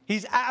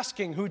 He's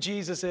asking who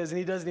Jesus is, and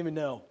he doesn't even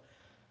know.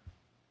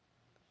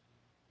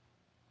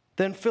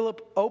 Then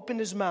Philip opened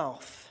his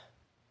mouth,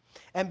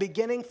 and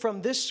beginning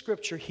from this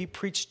scripture, he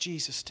preached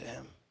Jesus to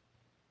him.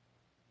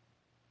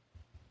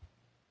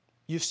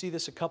 You see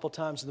this a couple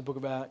times in the book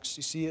of Acts.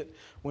 You see it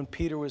when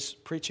Peter was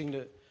preaching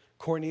to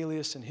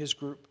Cornelius and his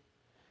group.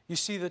 You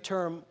see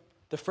the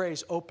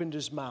phrase, opened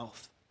his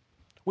mouth.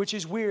 Which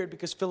is weird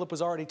because Philip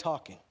was already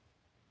talking.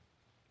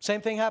 Same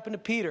thing happened to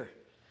Peter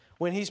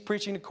when he's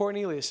preaching to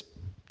Cornelius.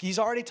 He's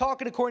already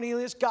talking to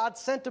Cornelius. God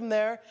sent him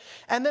there.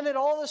 And then it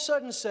all of a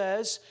sudden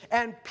says,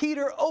 and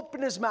Peter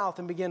opened his mouth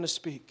and began to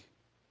speak.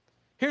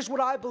 Here's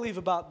what I believe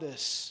about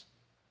this.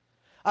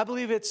 I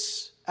believe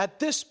it's at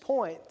this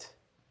point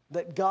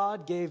that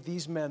God gave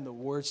these men the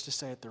words to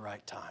say at the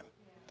right time.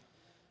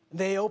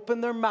 They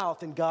opened their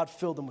mouth and God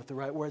filled them with the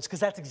right words,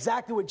 because that's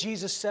exactly what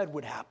Jesus said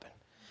would happen.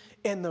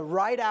 In the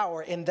right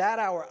hour, in that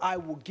hour, I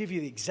will give you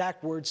the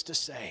exact words to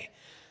say.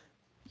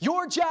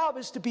 Your job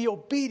is to be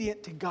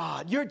obedient to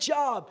God. Your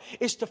job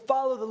is to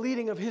follow the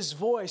leading of his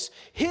voice.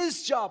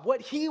 His job,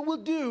 what he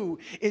will do,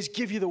 is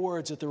give you the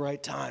words at the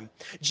right time.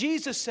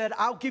 Jesus said,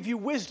 I'll give you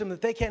wisdom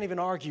that they can't even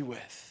argue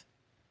with.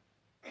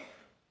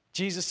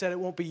 Jesus said it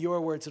won't be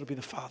your words, it'll be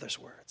the Father's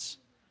words.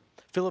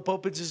 Philip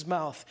opens his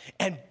mouth,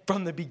 and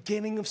from the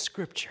beginning of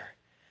Scripture,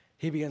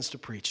 he begins to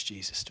preach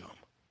Jesus to him.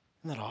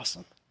 Isn't that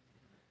awesome?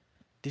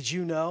 Did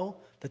you know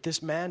that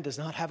this man does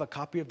not have a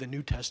copy of the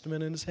New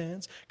Testament in his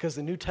hands? Because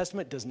the New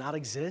Testament does not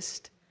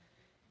exist.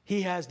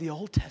 He has the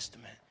Old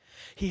Testament.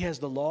 He has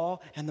the law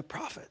and the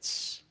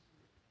prophets.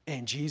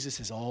 And Jesus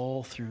is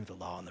all through the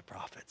law and the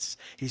prophets.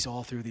 He's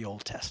all through the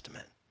Old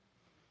Testament.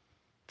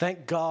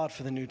 Thank God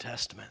for the New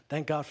Testament.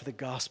 Thank God for the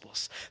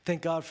Gospels.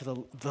 Thank God for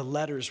the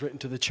letters written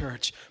to the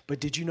church.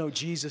 But did you know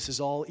Jesus is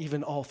all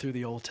through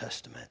the Old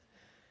Testament?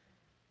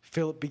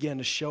 Philip began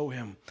to show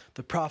him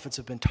the prophets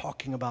have been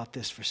talking about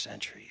this for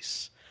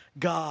centuries.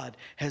 God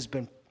has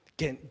been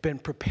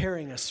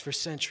preparing us for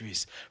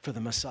centuries for the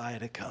Messiah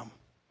to come.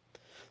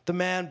 The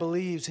man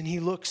believes, and he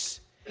looks,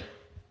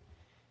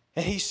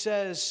 and he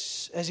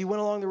says, as he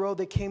went along the road,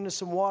 they came to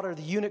some water.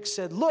 The eunuch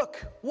said,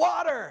 look,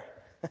 water!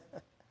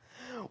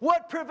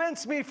 What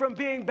prevents me from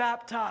being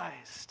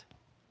baptized?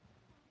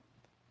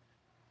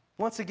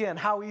 Once again,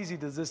 how easy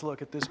does this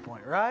look at this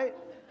point, right?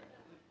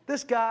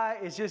 This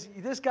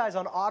guy's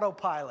on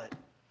autopilot.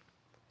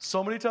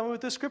 Somebody tell me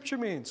what this scripture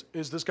means.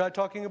 Is this guy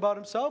talking about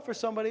himself or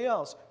somebody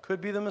else?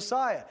 Could be the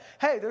Messiah.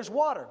 Hey, there's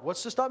water.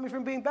 What's to stop me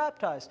from being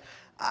baptized?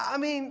 I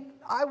mean,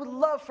 I would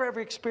love for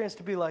every experience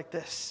to be like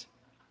this.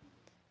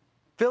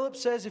 Philip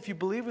says, if you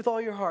believe with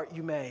all your heart,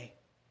 you may.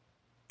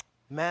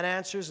 The man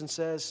answers and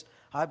says,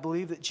 I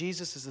believe that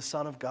Jesus is the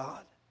Son of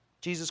God.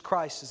 Jesus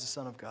Christ is the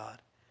Son of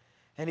God.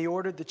 And he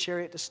ordered the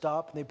chariot to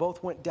stop, and they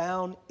both went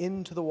down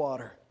into the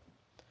water.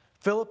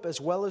 Philip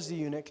as well as the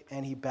eunuch,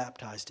 and he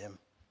baptized him.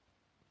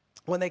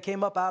 When they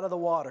came up out of the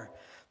water,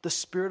 the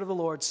Spirit of the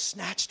Lord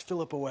snatched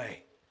Philip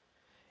away,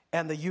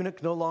 and the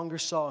eunuch no longer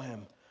saw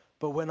him,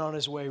 but went on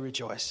his way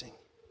rejoicing.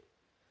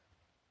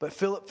 But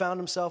Philip found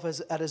himself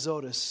at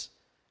Azotus.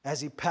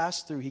 As he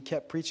passed through, he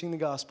kept preaching the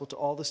gospel to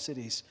all the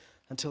cities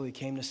until he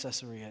came to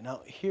Caesarea.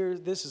 Now, here,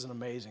 this is an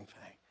amazing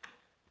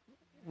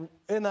thing.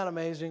 Isn't that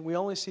amazing? We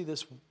only see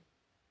this,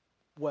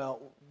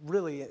 well,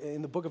 really,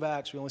 in the book of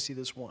Acts, we only see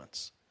this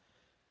once.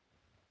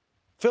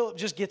 Philip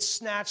just gets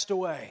snatched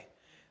away.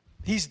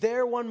 He's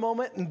there one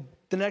moment, and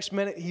the next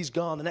minute he's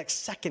gone. The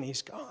next second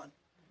he's gone.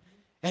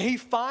 And he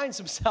finds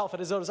himself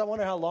at Azotus. I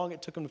wonder how long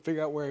it took him to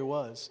figure out where he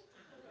was.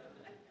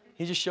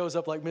 He just shows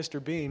up like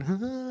Mr. Bean,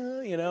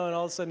 and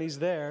all of a sudden he's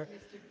there.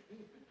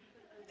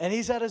 And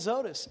he's at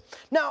Azotus.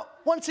 Now,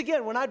 once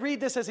again, when I'd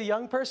read this as a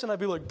young person, I'd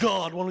be like,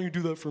 God, why don't you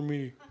do that for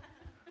me?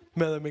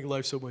 Man, that'd make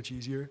life so much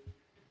easier.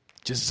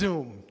 Just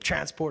zoom,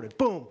 transported,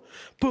 boom,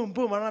 boom,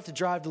 boom. I don't have to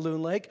drive to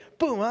Loon Lake.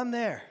 Boom, I'm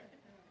there.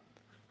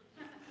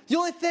 The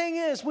only thing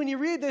is, when you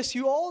read this,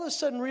 you all of a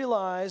sudden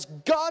realize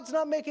God's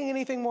not making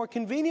anything more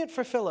convenient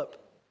for Philip.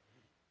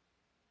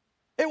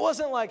 It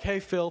wasn't like, hey,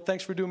 Phil,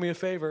 thanks for doing me a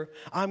favor.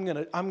 I'm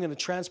gonna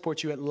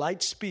transport you at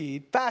light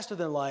speed, faster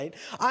than light.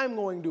 I'm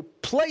going to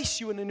place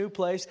you in a new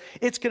place.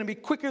 It's going to be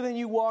quicker than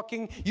you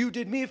walking. You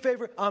did me a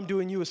favor. I'm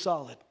doing you a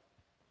solid.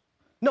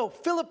 No,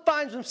 Philip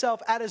finds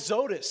himself at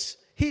Azotus.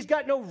 He's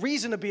got no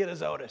reason to be at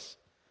Azotus.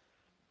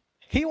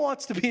 He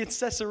wants to be in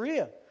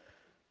Caesarea.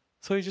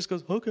 So he just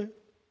goes, okay,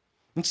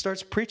 and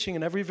starts preaching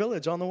in every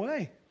village on the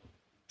way.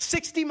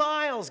 60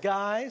 miles,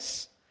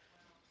 guys.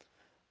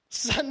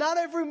 So not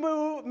every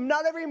move,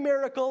 not every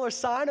miracle or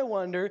sign or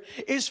wonder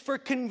is for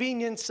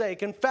convenience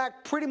sake. In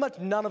fact, pretty much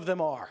none of them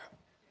are.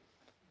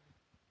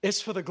 It's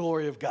for the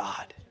glory of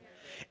God.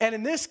 And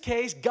in this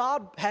case,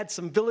 God had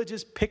some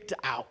villages picked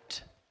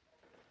out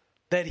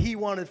that he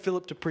wanted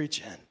Philip to preach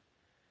in.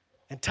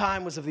 And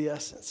time was of the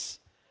essence.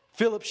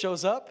 Philip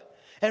shows up,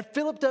 and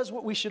Philip does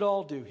what we should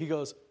all do. He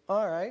goes,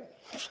 all right.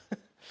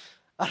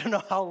 I don't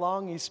know how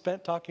long he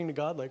spent talking to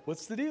God, like,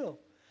 what's the deal?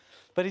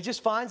 But he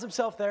just finds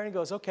himself there, and he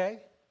goes, okay.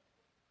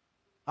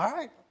 All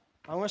right,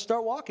 I'm going to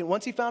start walking.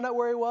 Once he found out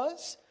where he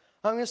was,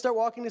 I'm going to start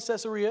walking to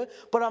Caesarea,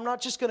 but I'm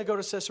not just going to go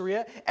to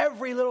Caesarea.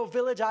 Every little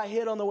village I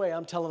hit on the way,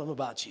 I'm telling them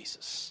about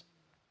Jesus.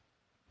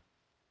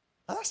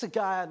 Now, that's the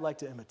guy I'd like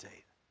to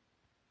imitate.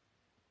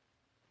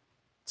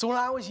 So when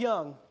I was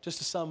young, just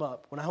to sum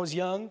up, when I was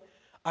young,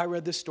 I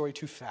read this story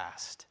too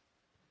fast.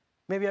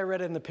 Maybe I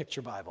read it in the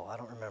picture Bible. I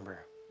don't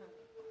remember.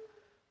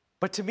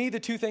 But to me, the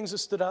two things that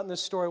stood out in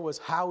this story was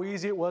how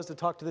easy it was to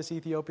talk to this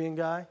Ethiopian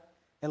guy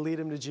and lead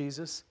him to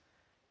Jesus,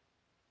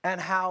 and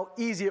how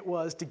easy it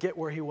was to get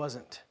where he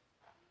wasn't,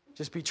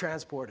 just be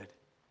transported.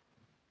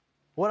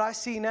 What I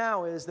see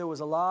now is there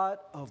was a lot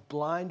of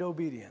blind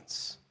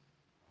obedience.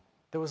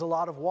 There was a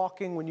lot of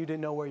walking when you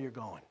didn't know where you're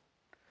going.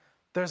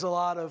 There's a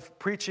lot of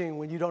preaching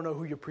when you don't know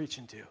who you're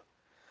preaching to.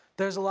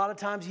 There's a lot of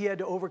times he had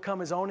to overcome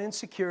his own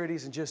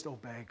insecurities and just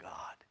obey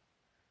God.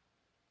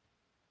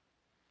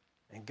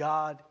 And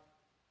God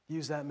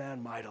used that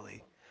man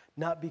mightily,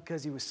 not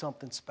because he was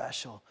something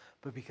special,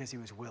 but because he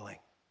was willing.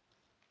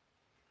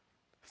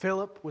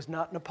 Philip was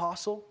not an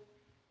apostle.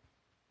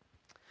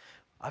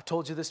 I've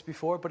told you this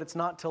before, but it's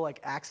not until like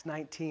Acts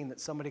 19 that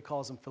somebody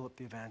calls him Philip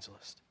the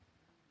evangelist.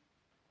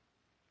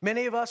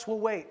 Many of us will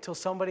wait till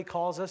somebody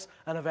calls us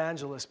an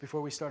evangelist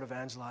before we start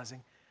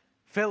evangelizing.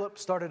 Philip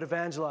started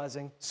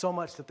evangelizing so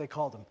much that they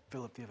called him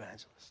Philip the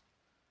evangelist.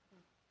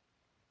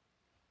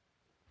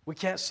 We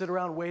can't sit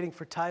around waiting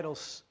for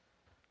titles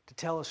to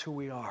tell us who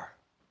we are.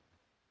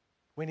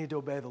 We need to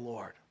obey the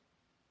Lord.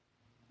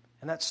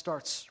 And that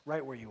starts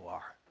right where you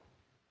are.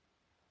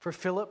 For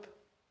Philip,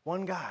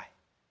 one guy.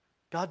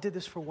 God did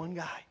this for one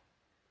guy.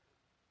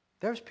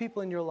 There's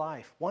people in your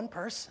life, one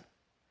person,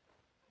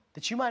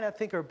 that you might not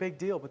think are a big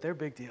deal, but they're a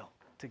big deal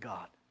to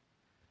God.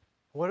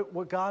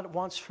 What God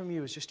wants from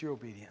you is just your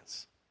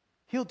obedience.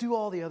 He'll do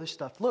all the other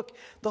stuff. Look,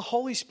 the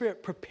Holy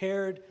Spirit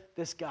prepared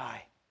this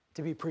guy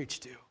to be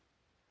preached to.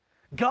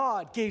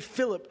 God gave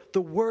Philip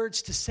the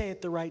words to say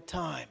at the right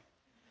time.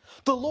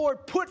 The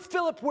Lord put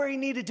Philip where he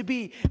needed to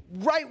be,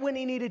 right when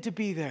he needed to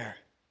be there.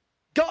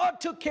 God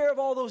took care of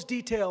all those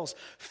details.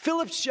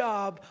 Philip's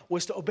job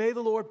was to obey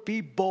the Lord,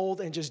 be bold,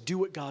 and just do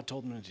what God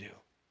told him to do.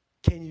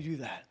 Can you do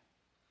that?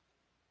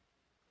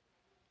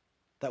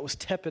 That was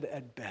tepid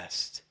at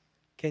best.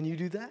 Can you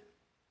do that?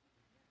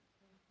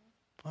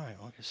 All right,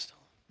 well, you're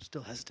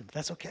still hesitant, but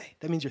that's okay.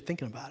 That means you're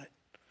thinking about it.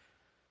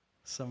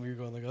 Some of you are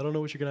going like, I don't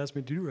know what you're going to ask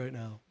me to do right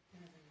now.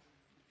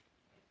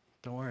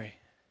 Don't worry.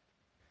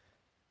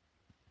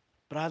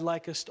 But I'd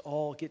like us to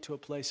all get to a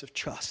place of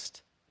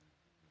trust,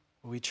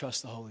 where we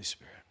trust the Holy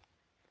Spirit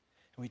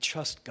and we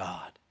trust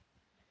God.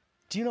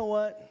 Do you know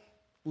what?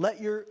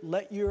 Let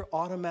your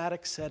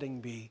automatic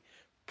setting be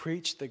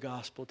preach the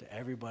gospel to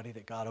everybody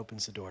that God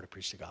opens the door to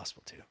preach the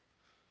gospel to.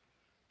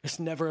 It's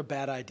never a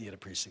bad idea to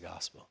preach the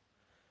gospel.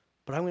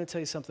 But I'm going to tell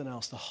you something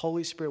else. The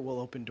Holy Spirit will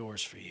open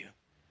doors for you,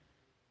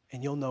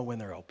 and you'll know when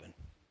they're open.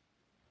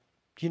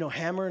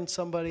 hammering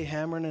somebody,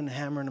 hammering them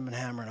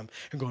and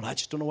going, I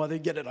just don't know why they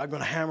get it. I'm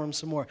going to hammer them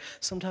some more.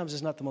 Sometimes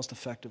it's not the most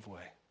effective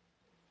way.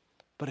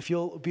 But if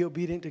you'll be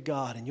obedient to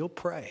God and you'll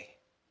pray,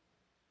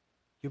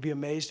 you'll be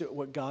amazed at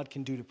what God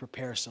can do to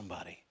prepare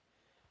somebody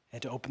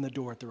and to open the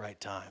door at the right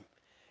time.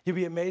 You'll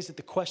be amazed at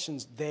the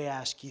questions they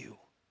ask you.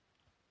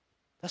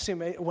 That's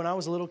amazing. When I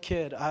was a little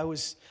kid, I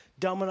was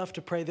dumb enough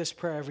to pray this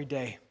prayer every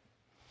day.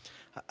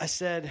 I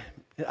said,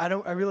 I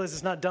realize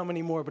it's not dumb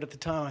anymore, but at the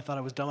time I thought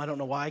I was dumb. I don't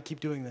know why I keep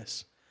doing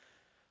this.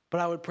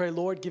 But I would pray,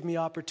 Lord, give me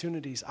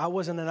opportunities. I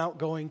wasn't an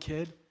outgoing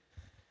kid,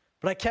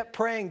 but I kept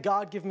praying,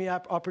 God, give me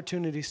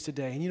opportunities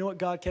today. And you know what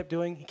God kept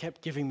doing? He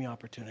kept giving me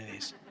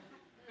opportunities.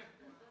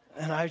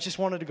 And I just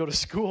wanted to go to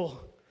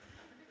school.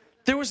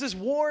 There was this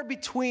war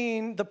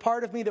between the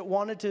part of me that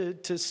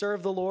wanted to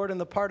serve the Lord and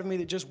the part of me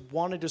that just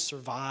wanted to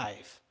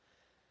survive.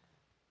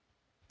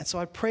 And so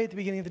I prayed at the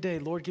beginning of the day,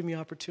 Lord, give me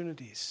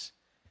opportunities.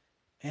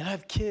 And I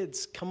have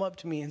kids come up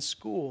to me in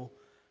school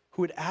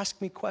who would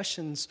ask me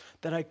questions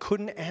that I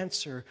couldn't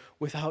answer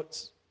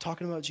without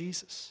talking about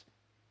Jesus.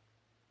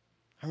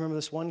 I remember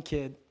this one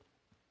kid,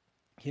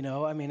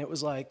 it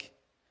was like,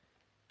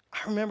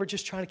 I remember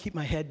just trying to keep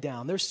my head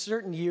down. There's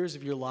certain years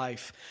of your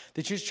life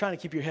that you're just trying to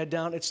keep your head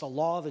down. It's the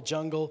law of the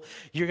jungle.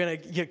 You're going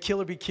to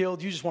kill or be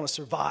killed. You just want to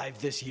survive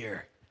this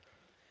year.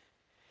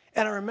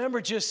 And I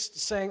remember just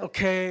saying,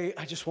 okay,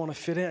 I just want to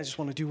fit in. I just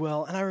want to do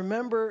well. And I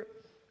remember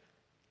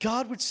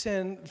God would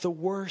send the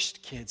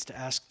worst kids to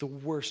ask the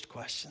worst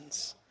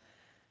questions.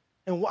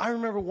 And I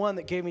remember one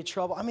that gave me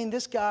trouble.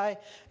 This guy,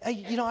 I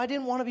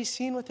didn't want to be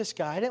seen with this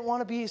guy. I didn't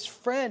want to be his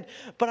friend,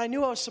 but I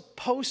knew I was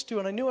supposed to,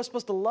 and I knew I was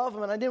supposed to love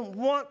him, and I didn't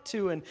want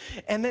to. And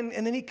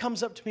then he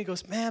comes up to me and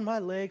goes, man, my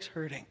leg's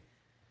hurting.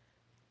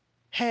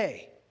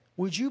 Hey,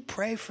 would you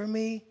pray for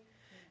me?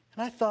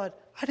 And I thought,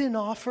 I didn't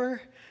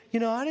offer. I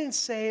didn't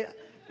say,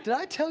 did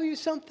I tell you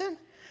something?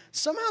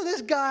 Somehow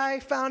this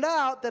guy found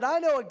out that I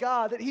know a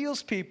God that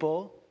heals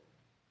people.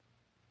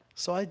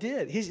 So I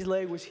did. His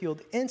leg was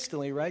healed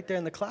instantly right there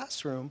in the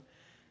classroom.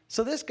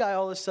 So this guy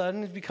all of a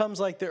sudden becomes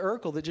like the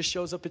Urkel that just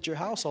shows up at your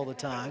house all the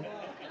time.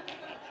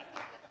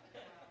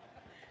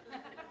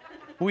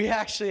 We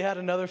actually had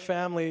another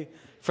family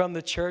from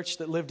the church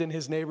that lived in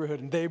his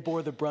neighborhood, and they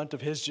bore the brunt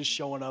of his just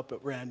showing up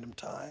at random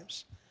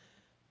times.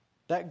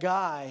 That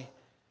guy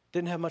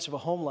didn't have much of a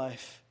home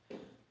life,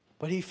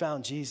 but he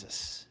found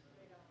Jesus.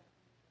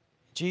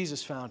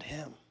 Jesus found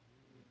him.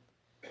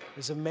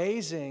 It's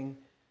amazing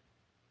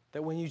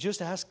that when you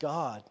just ask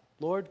God,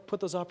 Lord, put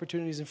those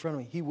opportunities in front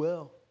of me, he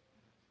will.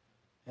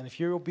 And if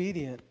you're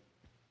obedient,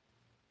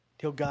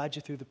 he'll guide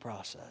you through the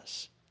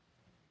process.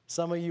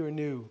 Some of you are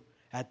new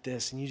at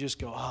this, and you just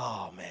go,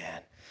 oh,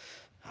 man,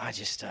 I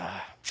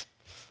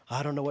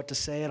don't know what to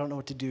say. I don't know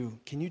what to do.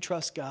 Can you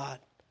trust God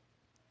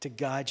to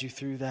guide you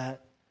through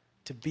that,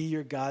 to be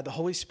your guide? The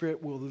Holy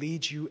Spirit will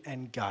lead you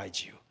and guide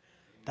you.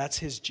 That's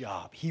his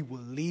job. He will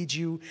lead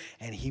you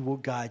and he will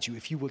guide you.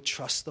 If you will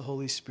trust the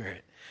Holy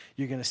Spirit,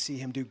 you're going to see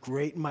him do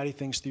great and mighty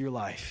things through your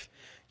life.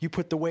 You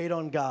put the weight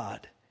on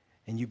God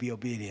and you be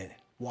obedient.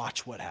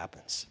 Watch what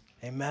happens.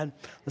 Amen.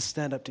 Let's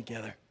stand up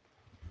together.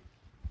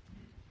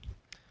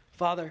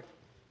 Father,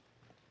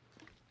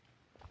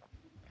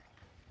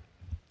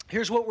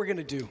 here's what we're going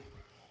to do.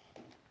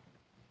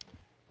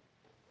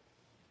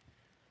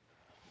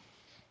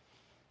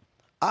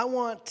 I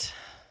want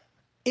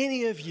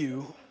any of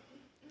you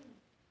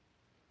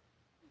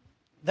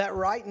that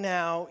right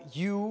now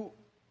you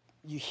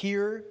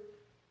hear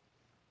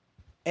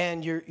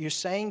and you're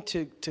saying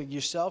to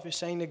yourself, you're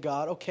saying to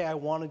God, okay, I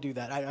want to do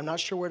that. I'm not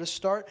sure where to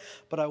start,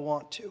 but I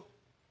want to.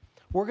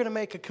 We're going to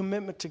make a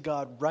commitment to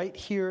God right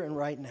here and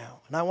right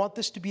now. And I want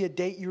this to be a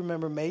date you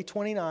remember, May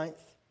 29th.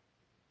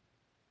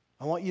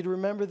 I want you to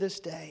remember this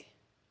day.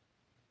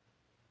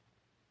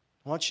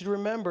 I want you to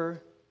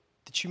remember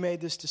that you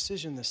made this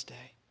decision this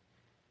day.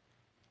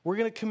 We're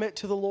going to commit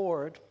to the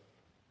Lord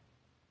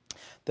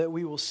that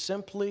we will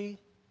simply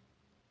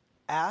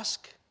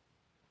ask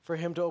for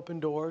him to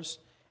open doors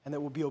and that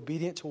we'll be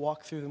obedient to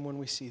walk through them when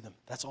we see them.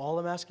 That's all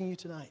I'm asking you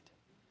tonight.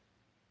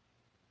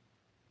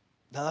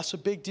 Now, that's a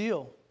big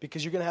deal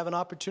because you're going to have an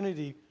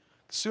opportunity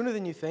sooner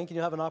than you think, and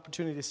you'll have an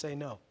opportunity to say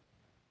no.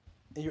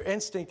 And your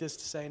instinct is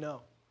to say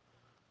no.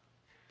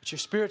 But your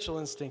spiritual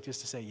instinct is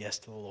to say yes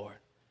to the Lord.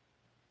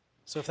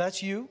 So if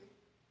that's you,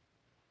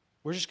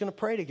 we're just going to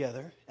pray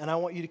together, and I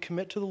want you to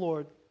commit to the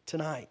Lord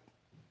tonight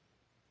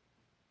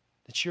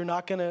that you're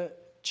not going to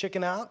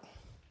chicken out.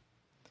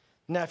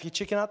 Now, if you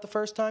chicken out the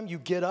first time, you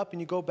get up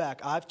and you go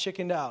back. I've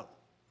chickened out.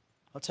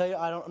 I'll tell you,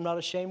 I'm not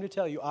ashamed to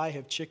tell you, I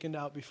have chickened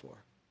out before.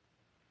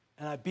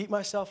 And I beat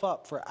myself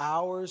up for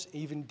hours,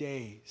 even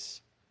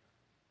days,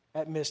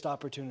 at missed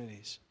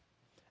opportunities.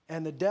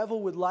 And the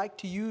devil would like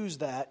to use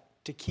that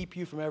to keep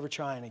you from ever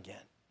trying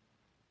again.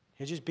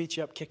 He'll just beat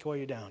you up, kick while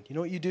you're down. You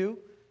know what you do?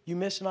 You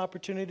miss an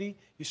opportunity,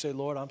 you say,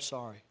 Lord, I'm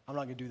sorry. I'm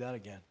not going to do that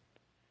again.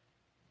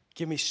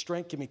 Give me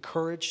strength, give me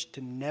courage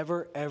to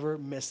never, ever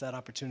miss that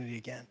opportunity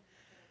again.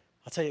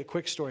 I'll tell you a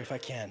quick story if I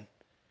can. I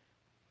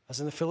was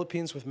in the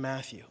Philippines with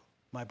Matthew,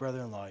 my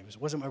brother-in-law. He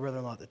wasn't my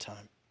brother-in-law at the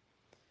time.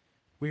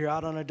 We were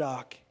out on a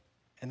dock,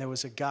 and there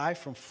was a guy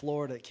from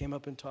Florida that came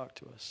up and talked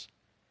to us.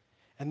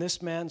 And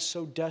this man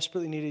so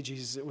desperately needed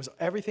Jesus. It was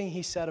everything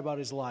he said about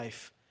his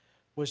life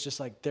was just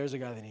like, there's a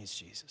guy that needs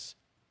Jesus.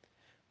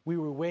 We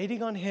were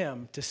waiting on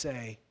him to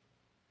say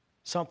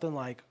something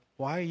like,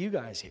 why are you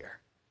guys here?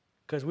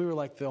 Because we were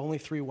like the only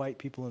 3 white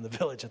people in the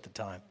village at the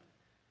time.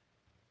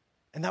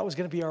 And that was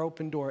going to be our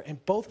open door.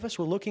 And both of us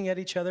were looking at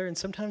each other. And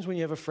sometimes when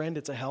you have a friend,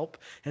 it's a help.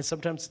 And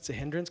sometimes it's a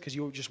hindrance because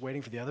you were just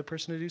waiting for the other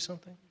person to do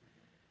something.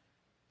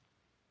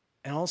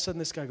 And all of a sudden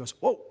this guy goes,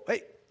 whoa,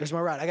 hey, there's my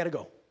ride. I got to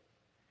go.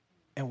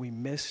 And we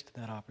missed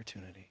that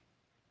opportunity.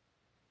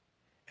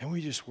 And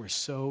we just were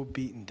so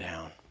beaten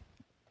down.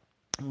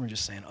 And we're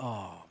just saying,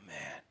 oh,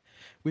 man.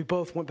 We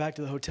both went back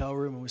to the hotel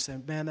room and we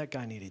said, man, that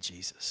guy needed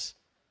Jesus.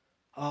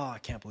 Oh, I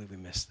can't believe we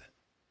missed it.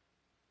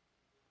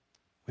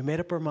 We made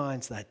up our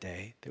minds that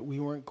day that we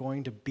weren't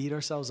going to beat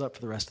ourselves up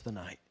for the rest of the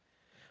night.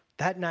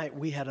 That night,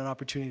 we had an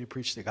opportunity to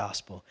preach the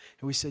gospel.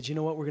 And we said, you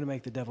know what? We're going to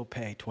make the devil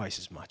pay twice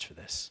as much for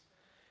this.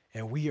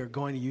 And we are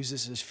going to use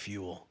this as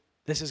fuel.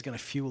 This is going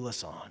to fuel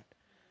us on.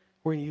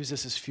 We're going to use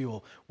this as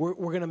fuel. We're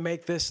going to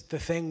make this the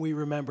thing we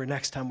remember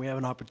next time we have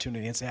an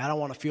opportunity and say, I don't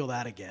want to feel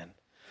that again.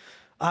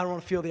 I don't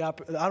want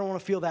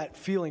to feel that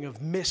feeling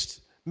of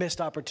missed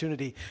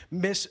opportunity,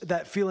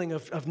 that feeling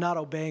of not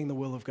obeying the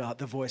will of God,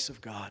 the voice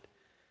of God.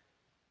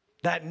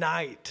 That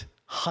night,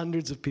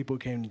 hundreds of people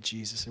came to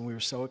Jesus, and we were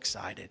so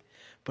excited.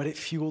 But it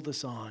fueled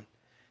us on.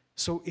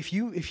 So if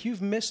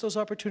you've missed those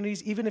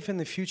opportunities, even if in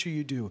the future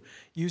you do,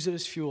 use it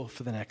as fuel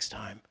for the next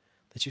time.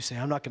 That you say,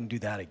 I'm not going to do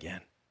that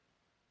again.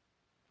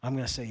 I'm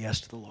going to say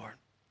yes to the Lord.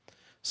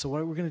 So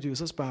what we're going to do is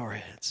let's bow our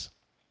heads.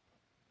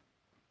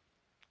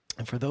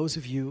 And for those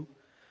of you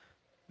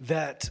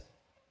that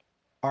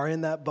are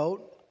in that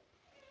boat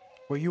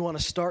where you want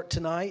to start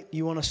tonight,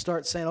 you want to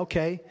start saying,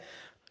 okay,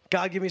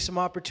 God, give me some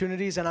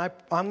opportunities, and I'm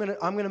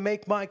gonna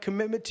make my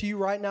commitment to you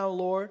right now,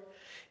 Lord.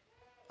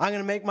 I'm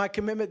gonna make my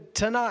commitment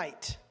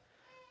tonight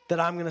that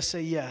I'm gonna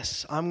say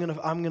yes. I'm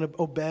gonna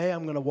obey.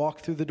 I'm gonna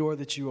walk through the door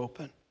that you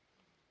open.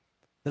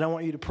 Then I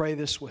want you to pray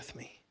this with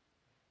me.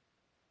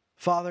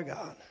 Father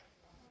God,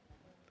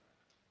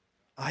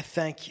 I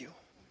thank you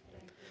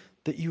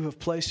that you have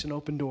placed an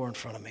open door in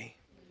front of me.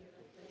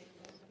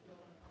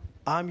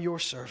 I'm your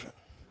servant.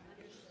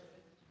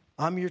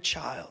 I'm your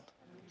child.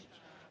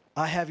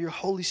 I have your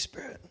Holy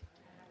Spirit.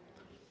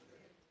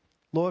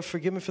 Lord,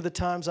 forgive me for the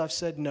times I've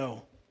said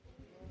no.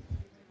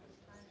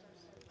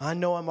 I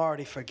know I'm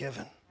already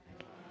forgiven,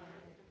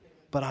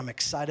 but I'm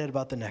excited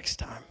about the next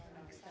time.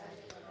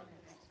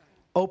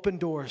 Open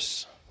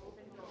doors.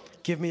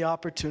 Give me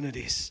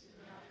opportunities.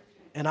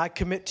 And I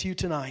commit to you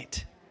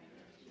tonight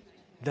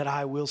that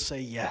I will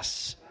say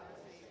yes.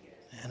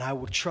 And I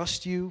will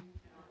trust you,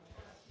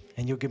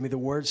 and you'll give me the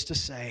words to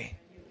say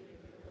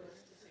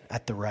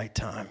at the right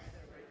time.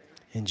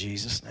 In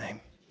Jesus' name,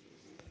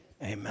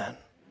 amen.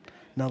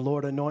 Now,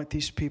 Lord, anoint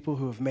these people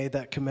who have made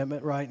that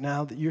commitment right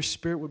now, that your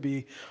Spirit would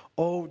be,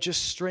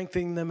 just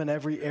strengthening them in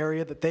every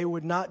area, that they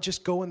would not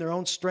just go in their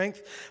own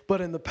strength,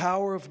 but in the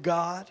power of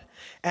God,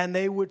 and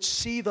they would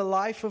see the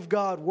life of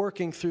God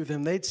working through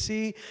them. They'd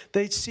see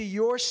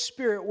your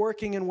Spirit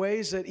working in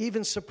ways that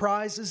even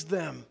surprises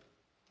them.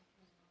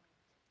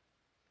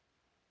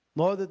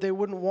 Lord, that they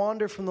wouldn't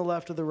wander from the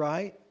left or the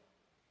right.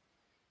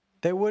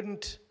 They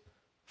wouldn't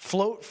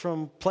float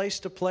from place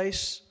to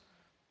place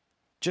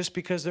just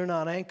because they're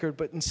not anchored,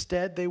 but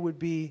instead they would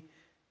be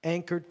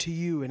anchored to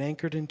you and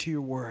anchored into your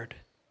word.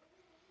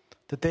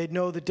 That they'd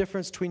know the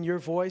difference between your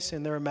voice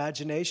and their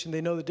imagination. They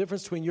know the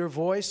difference between your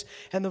voice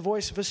and the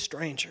voice of a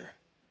stranger.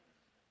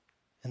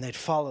 And they'd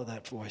follow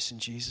that voice in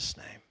Jesus'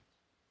 name.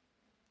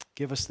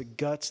 Give us the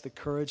guts, the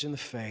courage, and the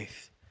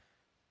faith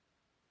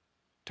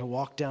to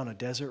walk down a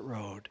desert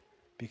road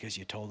because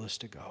you told us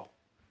to go.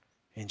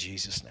 In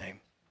Jesus' name.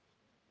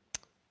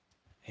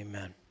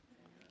 Amen.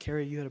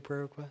 Carrie, you had a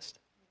prayer request?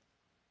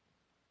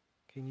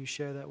 Can you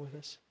share that with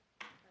us?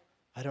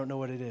 I don't know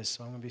what it is,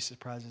 so I'm going to be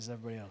surprised as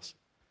everybody else.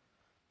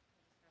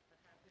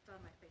 It's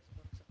on my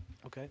Facebook.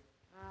 So. Okay.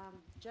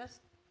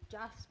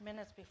 Just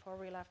minutes before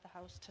we left the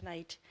house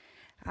tonight,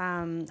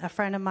 a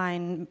friend of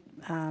mine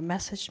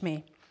messaged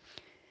me.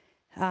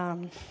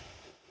 Her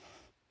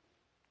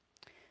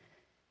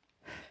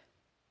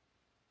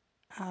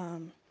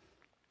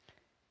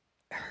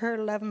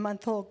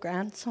 11-month-old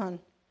grandson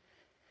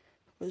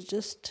was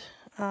just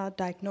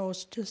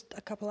diagnosed just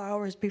a couple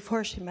hours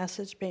before she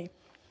messaged me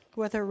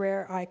with a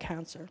rare eye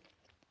cancer.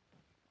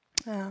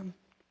 And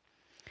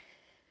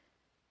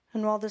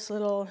while this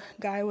little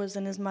guy was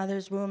in his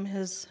mother's womb,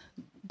 his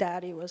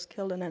daddy was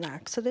killed in an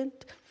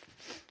accident.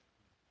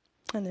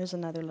 And there's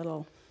another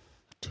little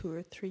 2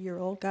 or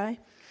 3-year-old guy.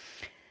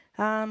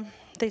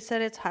 They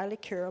said it's highly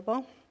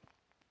curable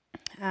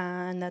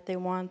and that they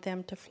want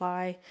them to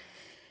fly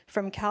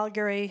from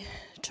Calgary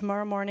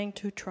tomorrow morning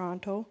to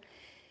Toronto,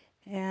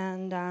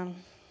 and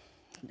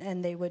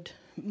they would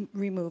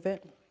remove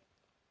it.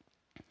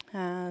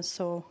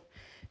 So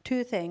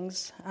 2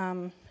 things.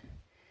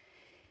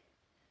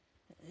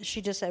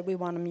 She just said, we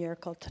want a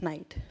miracle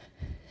tonight.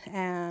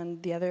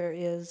 And the other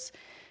is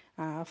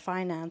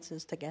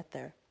finances to get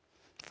there,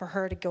 for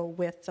her to go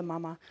with the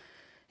mama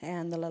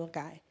and the little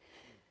guy.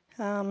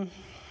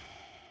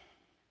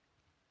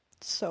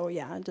 So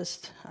yeah,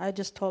 I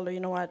just told her, you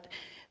know what,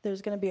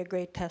 there's going to be a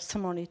great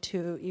testimony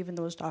to even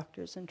those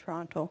doctors in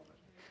Toronto.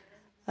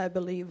 I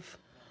believe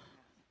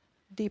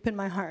deep in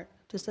my heart,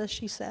 just as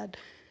she said,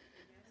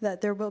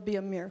 that there will be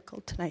a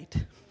miracle tonight.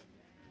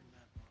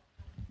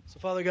 So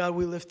Father God,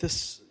 we lift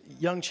this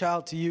young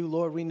child to you.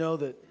 Lord, we know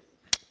that,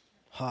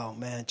 oh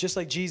man, just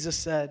like Jesus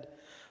said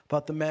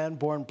about the man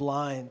born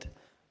blind,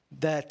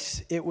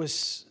 that it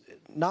was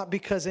not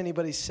because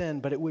anybody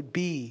sinned, but it would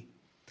be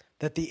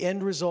that the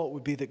end result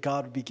would be that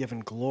God would be given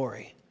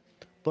glory.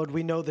 Lord,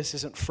 we know this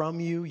isn't from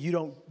you.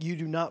 You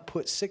do not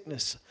put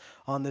sickness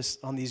on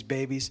these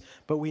babies,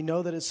 but we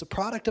know that it's a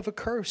product of a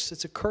curse.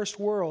 It's a cursed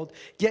world,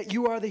 yet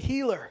you are the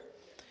healer,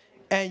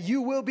 and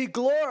you will be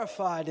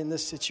glorified in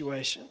this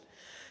situation.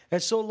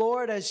 And so,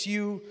 Lord, as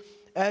you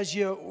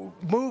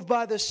move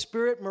by the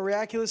Spirit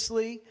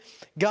miraculously,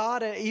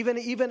 God,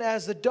 even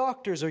as the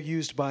doctors are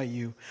used by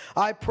you,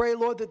 I pray,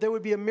 Lord, that there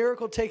would be a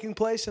miracle taking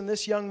place in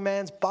this young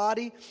man's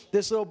body,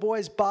 this little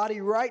boy's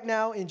body right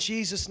now in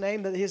Jesus'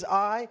 name, that his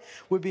eye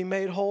would be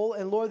made whole.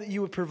 And, Lord, that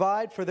you would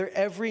provide for their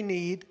every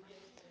need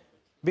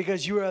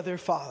because you are their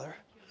Father,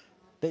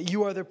 that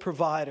you are their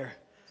provider,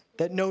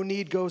 that no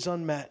need goes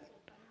unmet.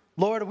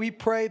 Lord, we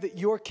pray that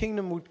your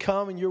kingdom would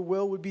come and your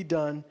will would be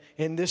done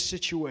in this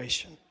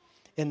situation.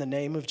 In the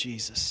name of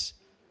Jesus.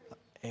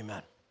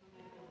 Amen.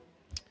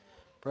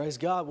 Praise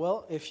God.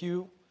 Well, if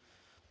the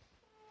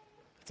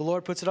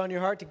Lord puts it on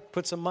your heart to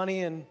put some money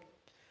in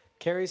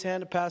Carrie's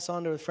hand to pass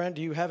on to a friend,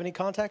 do you have any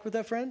contact with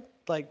that friend?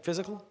 Like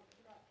physical?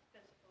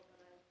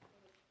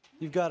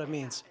 You've got a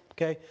means.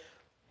 Okay?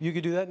 You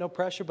could do that, no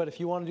pressure, but if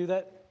you want to do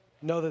that,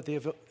 know that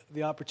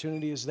the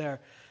opportunity is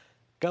there.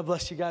 God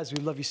bless you guys.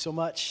 We love you so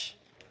much.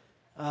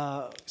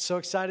 So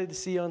excited to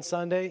see you on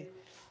Sunday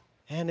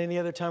and any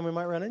other time we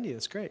might run into you.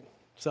 It's great.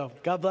 So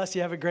God bless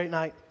you. Have a great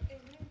night.